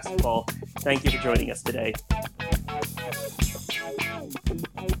Bearded on basketball. Thank you for joining us today.